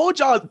Neil. I told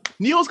y'all,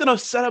 Neil's gonna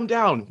set him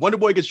down. Wonder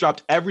Boy gets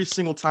dropped every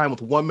single time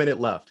with 1 minute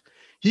left.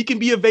 He can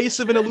be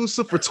evasive and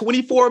elusive for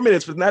 24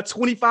 minutes, but in that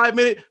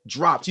 25-minute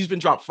dropped. He's been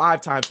dropped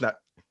 5 times now.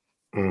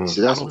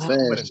 See, that's I some don't see him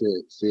fast winning.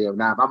 shit. See,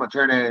 now if I'm gonna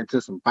turn that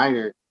into some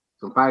fighter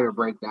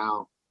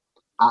breakdown,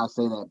 I'll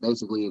say that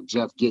basically if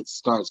Jeff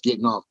starts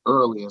getting off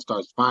early and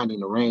starts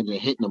finding the range and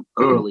hitting them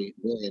early,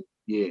 then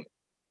yeah.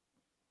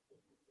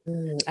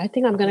 I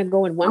think I'm gonna go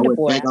with I Wonder would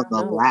Boy. think I of the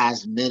don't know.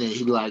 last minute,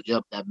 he'd be like,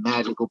 yep, that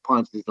magical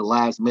punch is the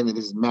last minute.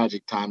 This is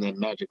magic time. That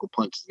magical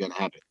punch is gonna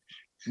happen.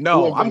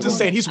 No, I'm just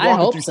saying he's I walking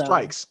hope through so.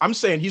 strikes. I'm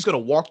saying he's gonna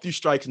walk through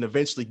strikes and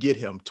eventually get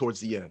him towards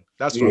the end.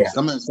 That's what Yeah.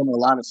 I'm saying.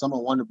 Some of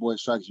Wonder Boy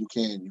strikes you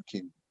can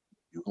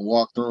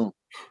walk through,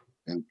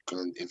 and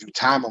if you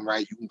time them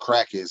right, you can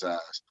crack his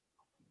eyes.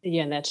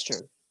 Yeah, that's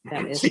true.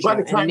 That is See, by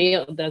true. the time- And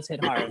Neil does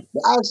hit hard.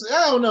 But actually,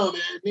 I don't know,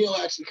 man. Neil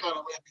actually kind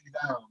of let me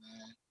down,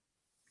 man.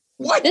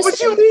 What? This What is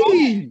you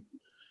mean?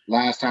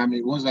 Last time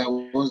what was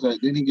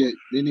that? Didn't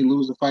he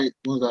lose a fight?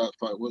 What was that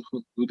fight?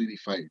 Who did he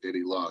fight that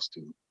he lost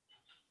to?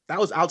 That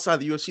was outside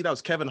the UFC. That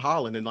was Kevin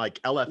Holland in like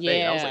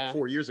LFA. That was Yeah. like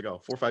 4 years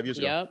ago, 4 or 5 years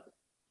ago. Yep.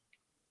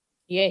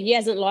 Yeah, he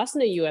hasn't lost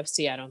in the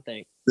UFC, I don't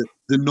think.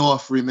 The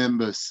North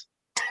remembers.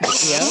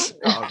 Yep.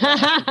 Oh,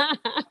 God.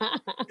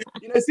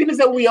 You know, seeing as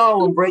though we are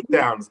on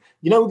breakdowns,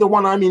 you know the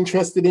one I'm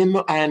interested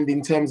in, and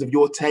in terms of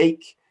your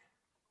take,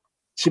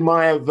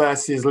 Chimaev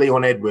versus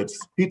Leon Edwards.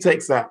 Who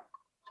takes that?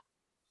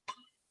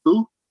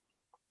 Who?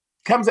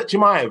 Khamzat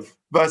Chimaev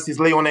versus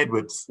Leon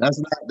Edwards. That's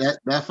not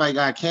that fight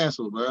got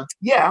canceled, bro.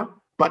 Yeah,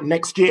 but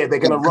next year they're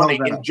going to run it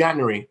in Kovac.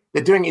 January.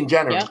 They're doing it in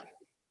January.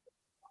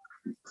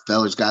 Yep.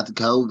 Fellas got the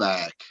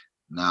Kovac.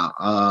 Now,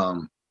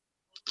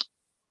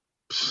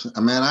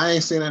 man, I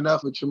ain't seen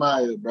enough of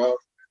Chimaev, bro.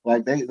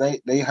 Like they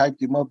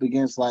hyped him up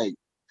against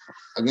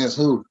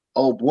who?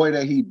 Oh boy,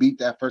 that he beat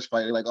that first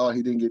fight. They're like, oh,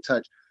 he didn't get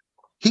touched.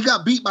 He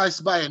got beat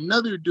by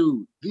another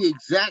dude the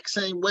exact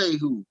same way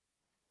who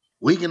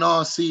we can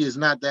all see is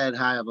not that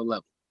high of a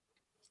level.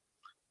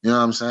 You know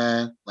what I'm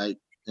saying? Like,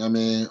 I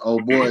mean, oh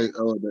boy,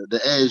 the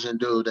Asian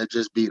dude that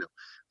just beat him.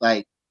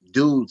 Like,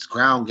 dude's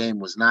ground game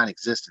was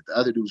non-existent. The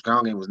other dude's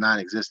ground game was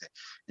non-existent.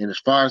 And as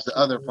far as the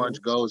other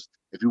punch goes,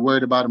 if you're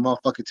worried about a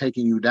motherfucker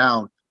taking you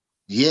down,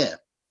 yeah,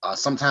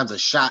 sometimes a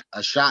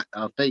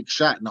fake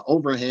shot in the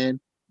overhand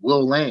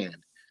will land.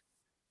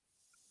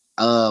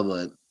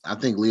 But I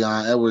think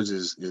Leon Edwards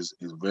is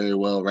very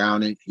well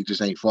rounded. He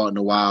just ain't fought in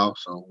a while,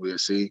 so we'll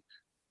see.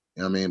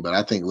 You know what I mean? But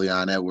I think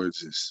Leon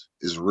Edwards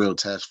is a real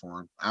test for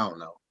him. I don't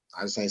know.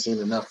 I just ain't seen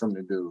enough from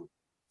the dude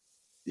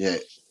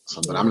yet.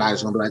 So, but I'm not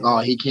just gonna be like, oh,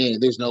 he can't.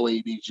 There's no way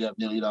he beats Jeff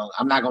Neal. You know,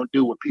 I'm not gonna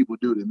do what people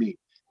do to me.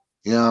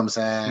 You know what I'm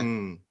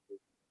saying?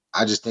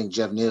 I just think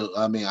Jeff Neal.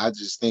 I mean, I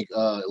just think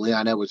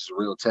Leon Edwards is a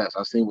real test.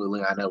 I've seen what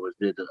Leon Edwards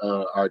did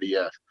to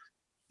RDF.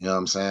 You know what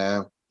I'm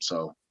saying?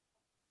 So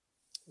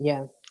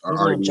Yeah. or He's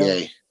no RDA.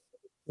 joke.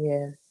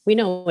 Yeah. We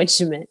know what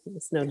you meant.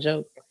 It's no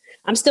joke.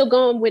 I'm still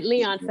going with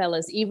Leon,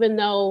 fellas, even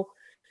though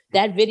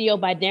that video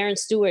by Darren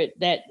Stewart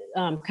that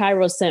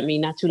Kairos sent me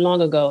not too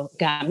long ago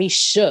got me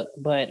shook,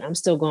 but I'm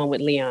still going with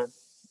Leon.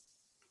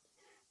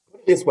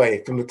 Put it this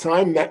way, from the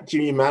time that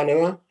Jimmy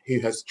Manuwa, who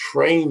has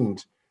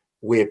trained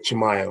with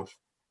Chimaev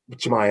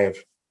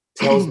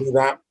tells me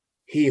that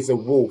he is a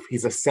wolf,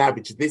 he's a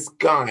savage. This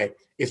guy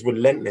is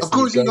relentless. Of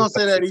course, you're gonna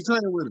say that. He's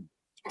training with him.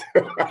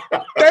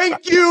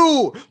 Thank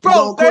you,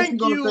 bro.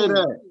 Thank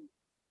you.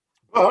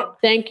 But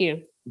thank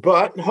you.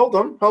 But hold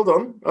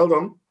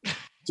on.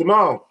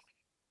 Jamal,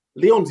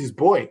 Leon's his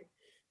boy.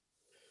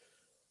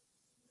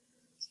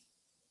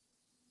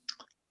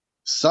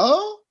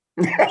 So?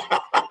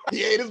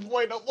 He ain't his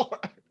boy no more.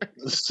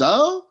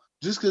 So?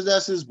 Just because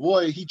that's his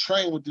boy, he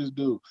trained with this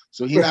dude.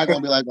 So he's not going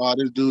to be like, oh,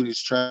 this dude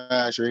is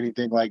trash or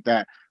anything like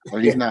that. Or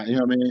he's not, you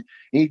know what I mean?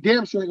 He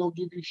damn sure ain't going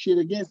to give you shit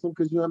against him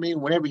because, you know what I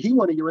mean? Whenever he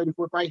want to get ready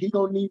for a fight, he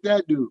going to need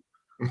that dude.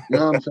 You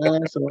know what I'm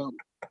saying? So,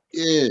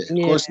 yeah,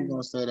 of course he's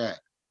going to say that.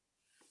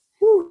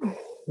 Whew.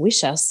 We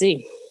shall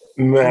see.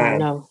 Man.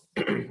 No.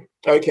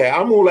 Okay,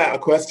 I'm all out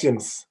of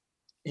questions.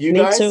 You Me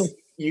guys, too.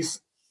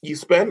 you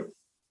spent?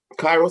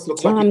 Kairos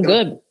looks like I'm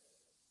good.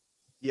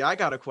 Yeah, I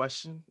got a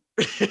question.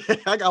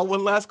 I got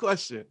one last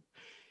question.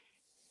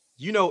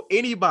 You know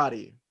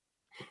anybody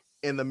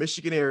in the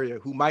Michigan area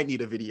who might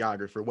need a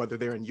videographer, whether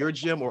they're in your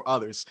gym or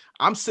others,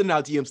 I'm sending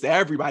out DMs to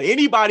everybody.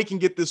 Anybody can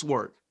get this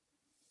work.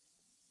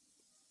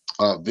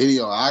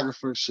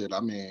 Videographer, shit.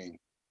 I mean,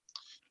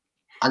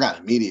 I got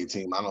a media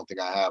team. I don't think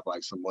I have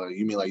like somebody.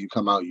 You mean like you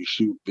come out, you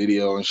shoot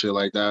video and shit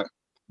like that?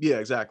 Yeah,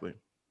 exactly.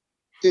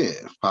 Yeah,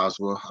 if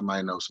possible. I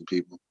might know some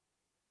people.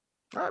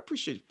 I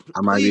appreciate it.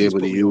 I might be able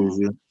to use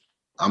you.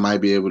 I might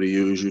be able to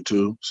use you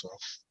too. So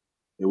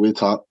yeah, we'll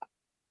talk.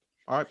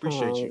 I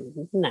appreciate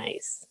you.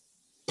 Nice.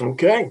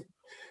 Okay.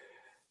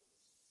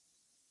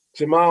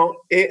 Jamal,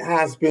 it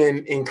has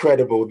been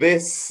incredible.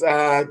 This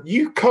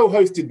you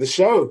co-hosted the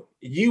show.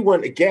 You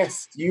weren't a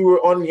guest. You were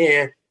on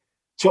here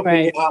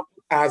chopping it up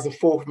as a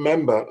fourth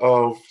member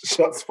of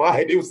Shots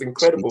Fired. It was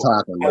incredible.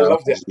 I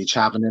loved it. Be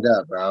chopping it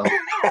up, bro.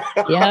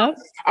 Yeah.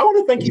 I want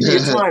to thank you for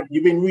your time.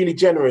 You've been really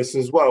generous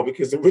as well,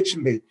 because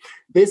originally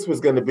this was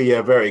going to be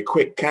a very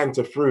quick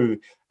canter through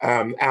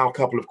our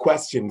couple of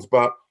questions,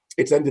 but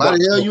it's ended up. Why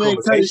the hell you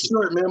ain't cut it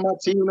short, man? My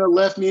team that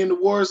left me in the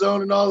war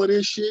zone and all of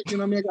this shit. You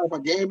know what I mean? I got my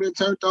game that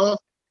turned off.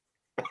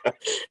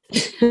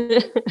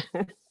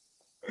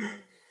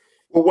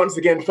 Well, once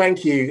again,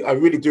 thank you. I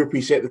really do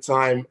appreciate the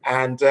time,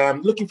 and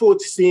looking forward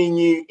to seeing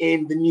you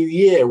in the new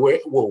year,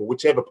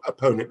 whichever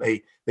opponent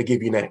they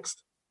give you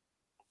next.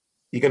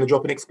 You're going to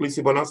drop an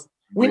exclusive on us?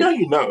 We know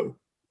you know.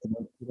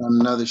 On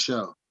another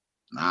show.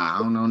 Nah, I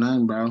don't know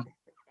nothing, bro.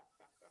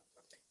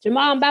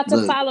 Jamal, I'm about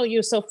to follow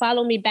you, so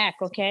follow me back,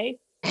 okay?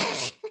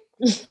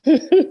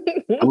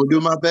 I will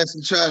do my best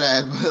to try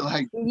that, but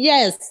like,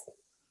 yes,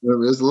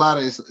 it's a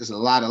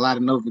lot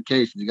of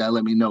notifications. You gotta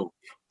let me know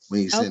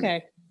when you send it.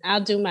 Okay,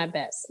 I'll do my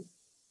best.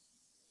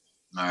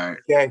 All right.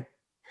 Okay.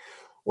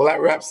 Well, that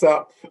wraps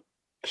up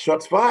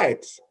Shots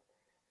Fired.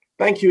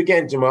 Thank you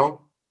again,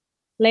 Jamal.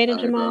 Later,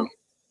 Jamal.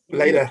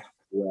 Later.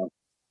 Yeah.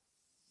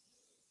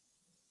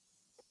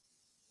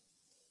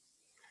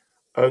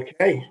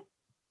 Okay.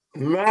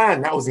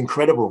 Man, that was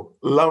incredible.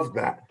 Love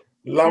that.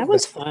 That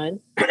was fun.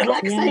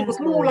 Like I say, it was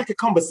more like a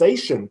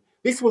conversation.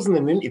 This wasn't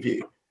an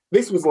interview.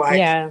 This was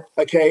like,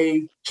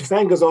 okay,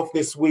 Chisanga's off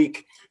this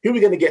week. Who are we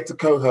going to get to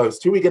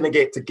co-host? Who are we going to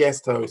get to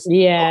guest host?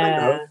 Yeah. I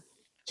know.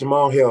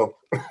 Jamal Hill.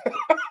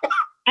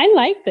 I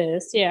like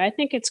this. Yeah, I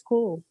think it's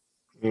cool.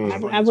 I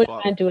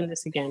wouldn't mind doing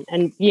this again.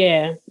 And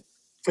yeah.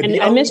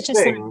 And I missed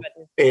Chisanga.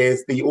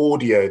 Is the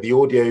audio. The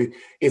audio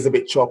is a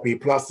bit choppy,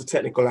 plus the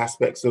technical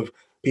aspects of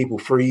people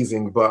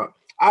freezing, but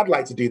I'd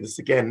like to do this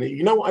again.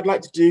 You know what I'd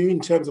like to do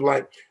in terms of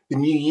like the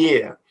new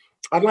year?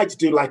 I'd like to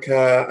do like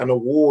an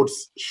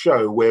awards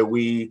show where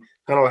we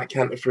kind of like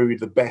canter through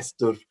the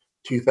best of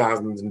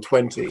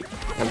 2020 and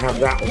have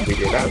that on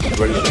video. That would be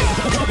brilliant.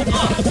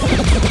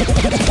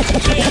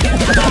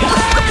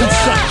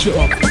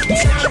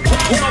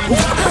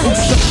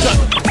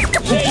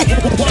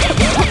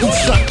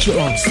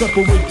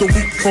 Separate the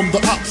weak from the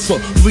oxa.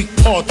 Leap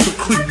hard to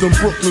creep in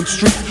Brooklyn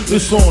Street.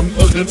 It's on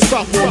again.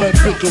 Stop all that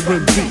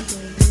bickering beat.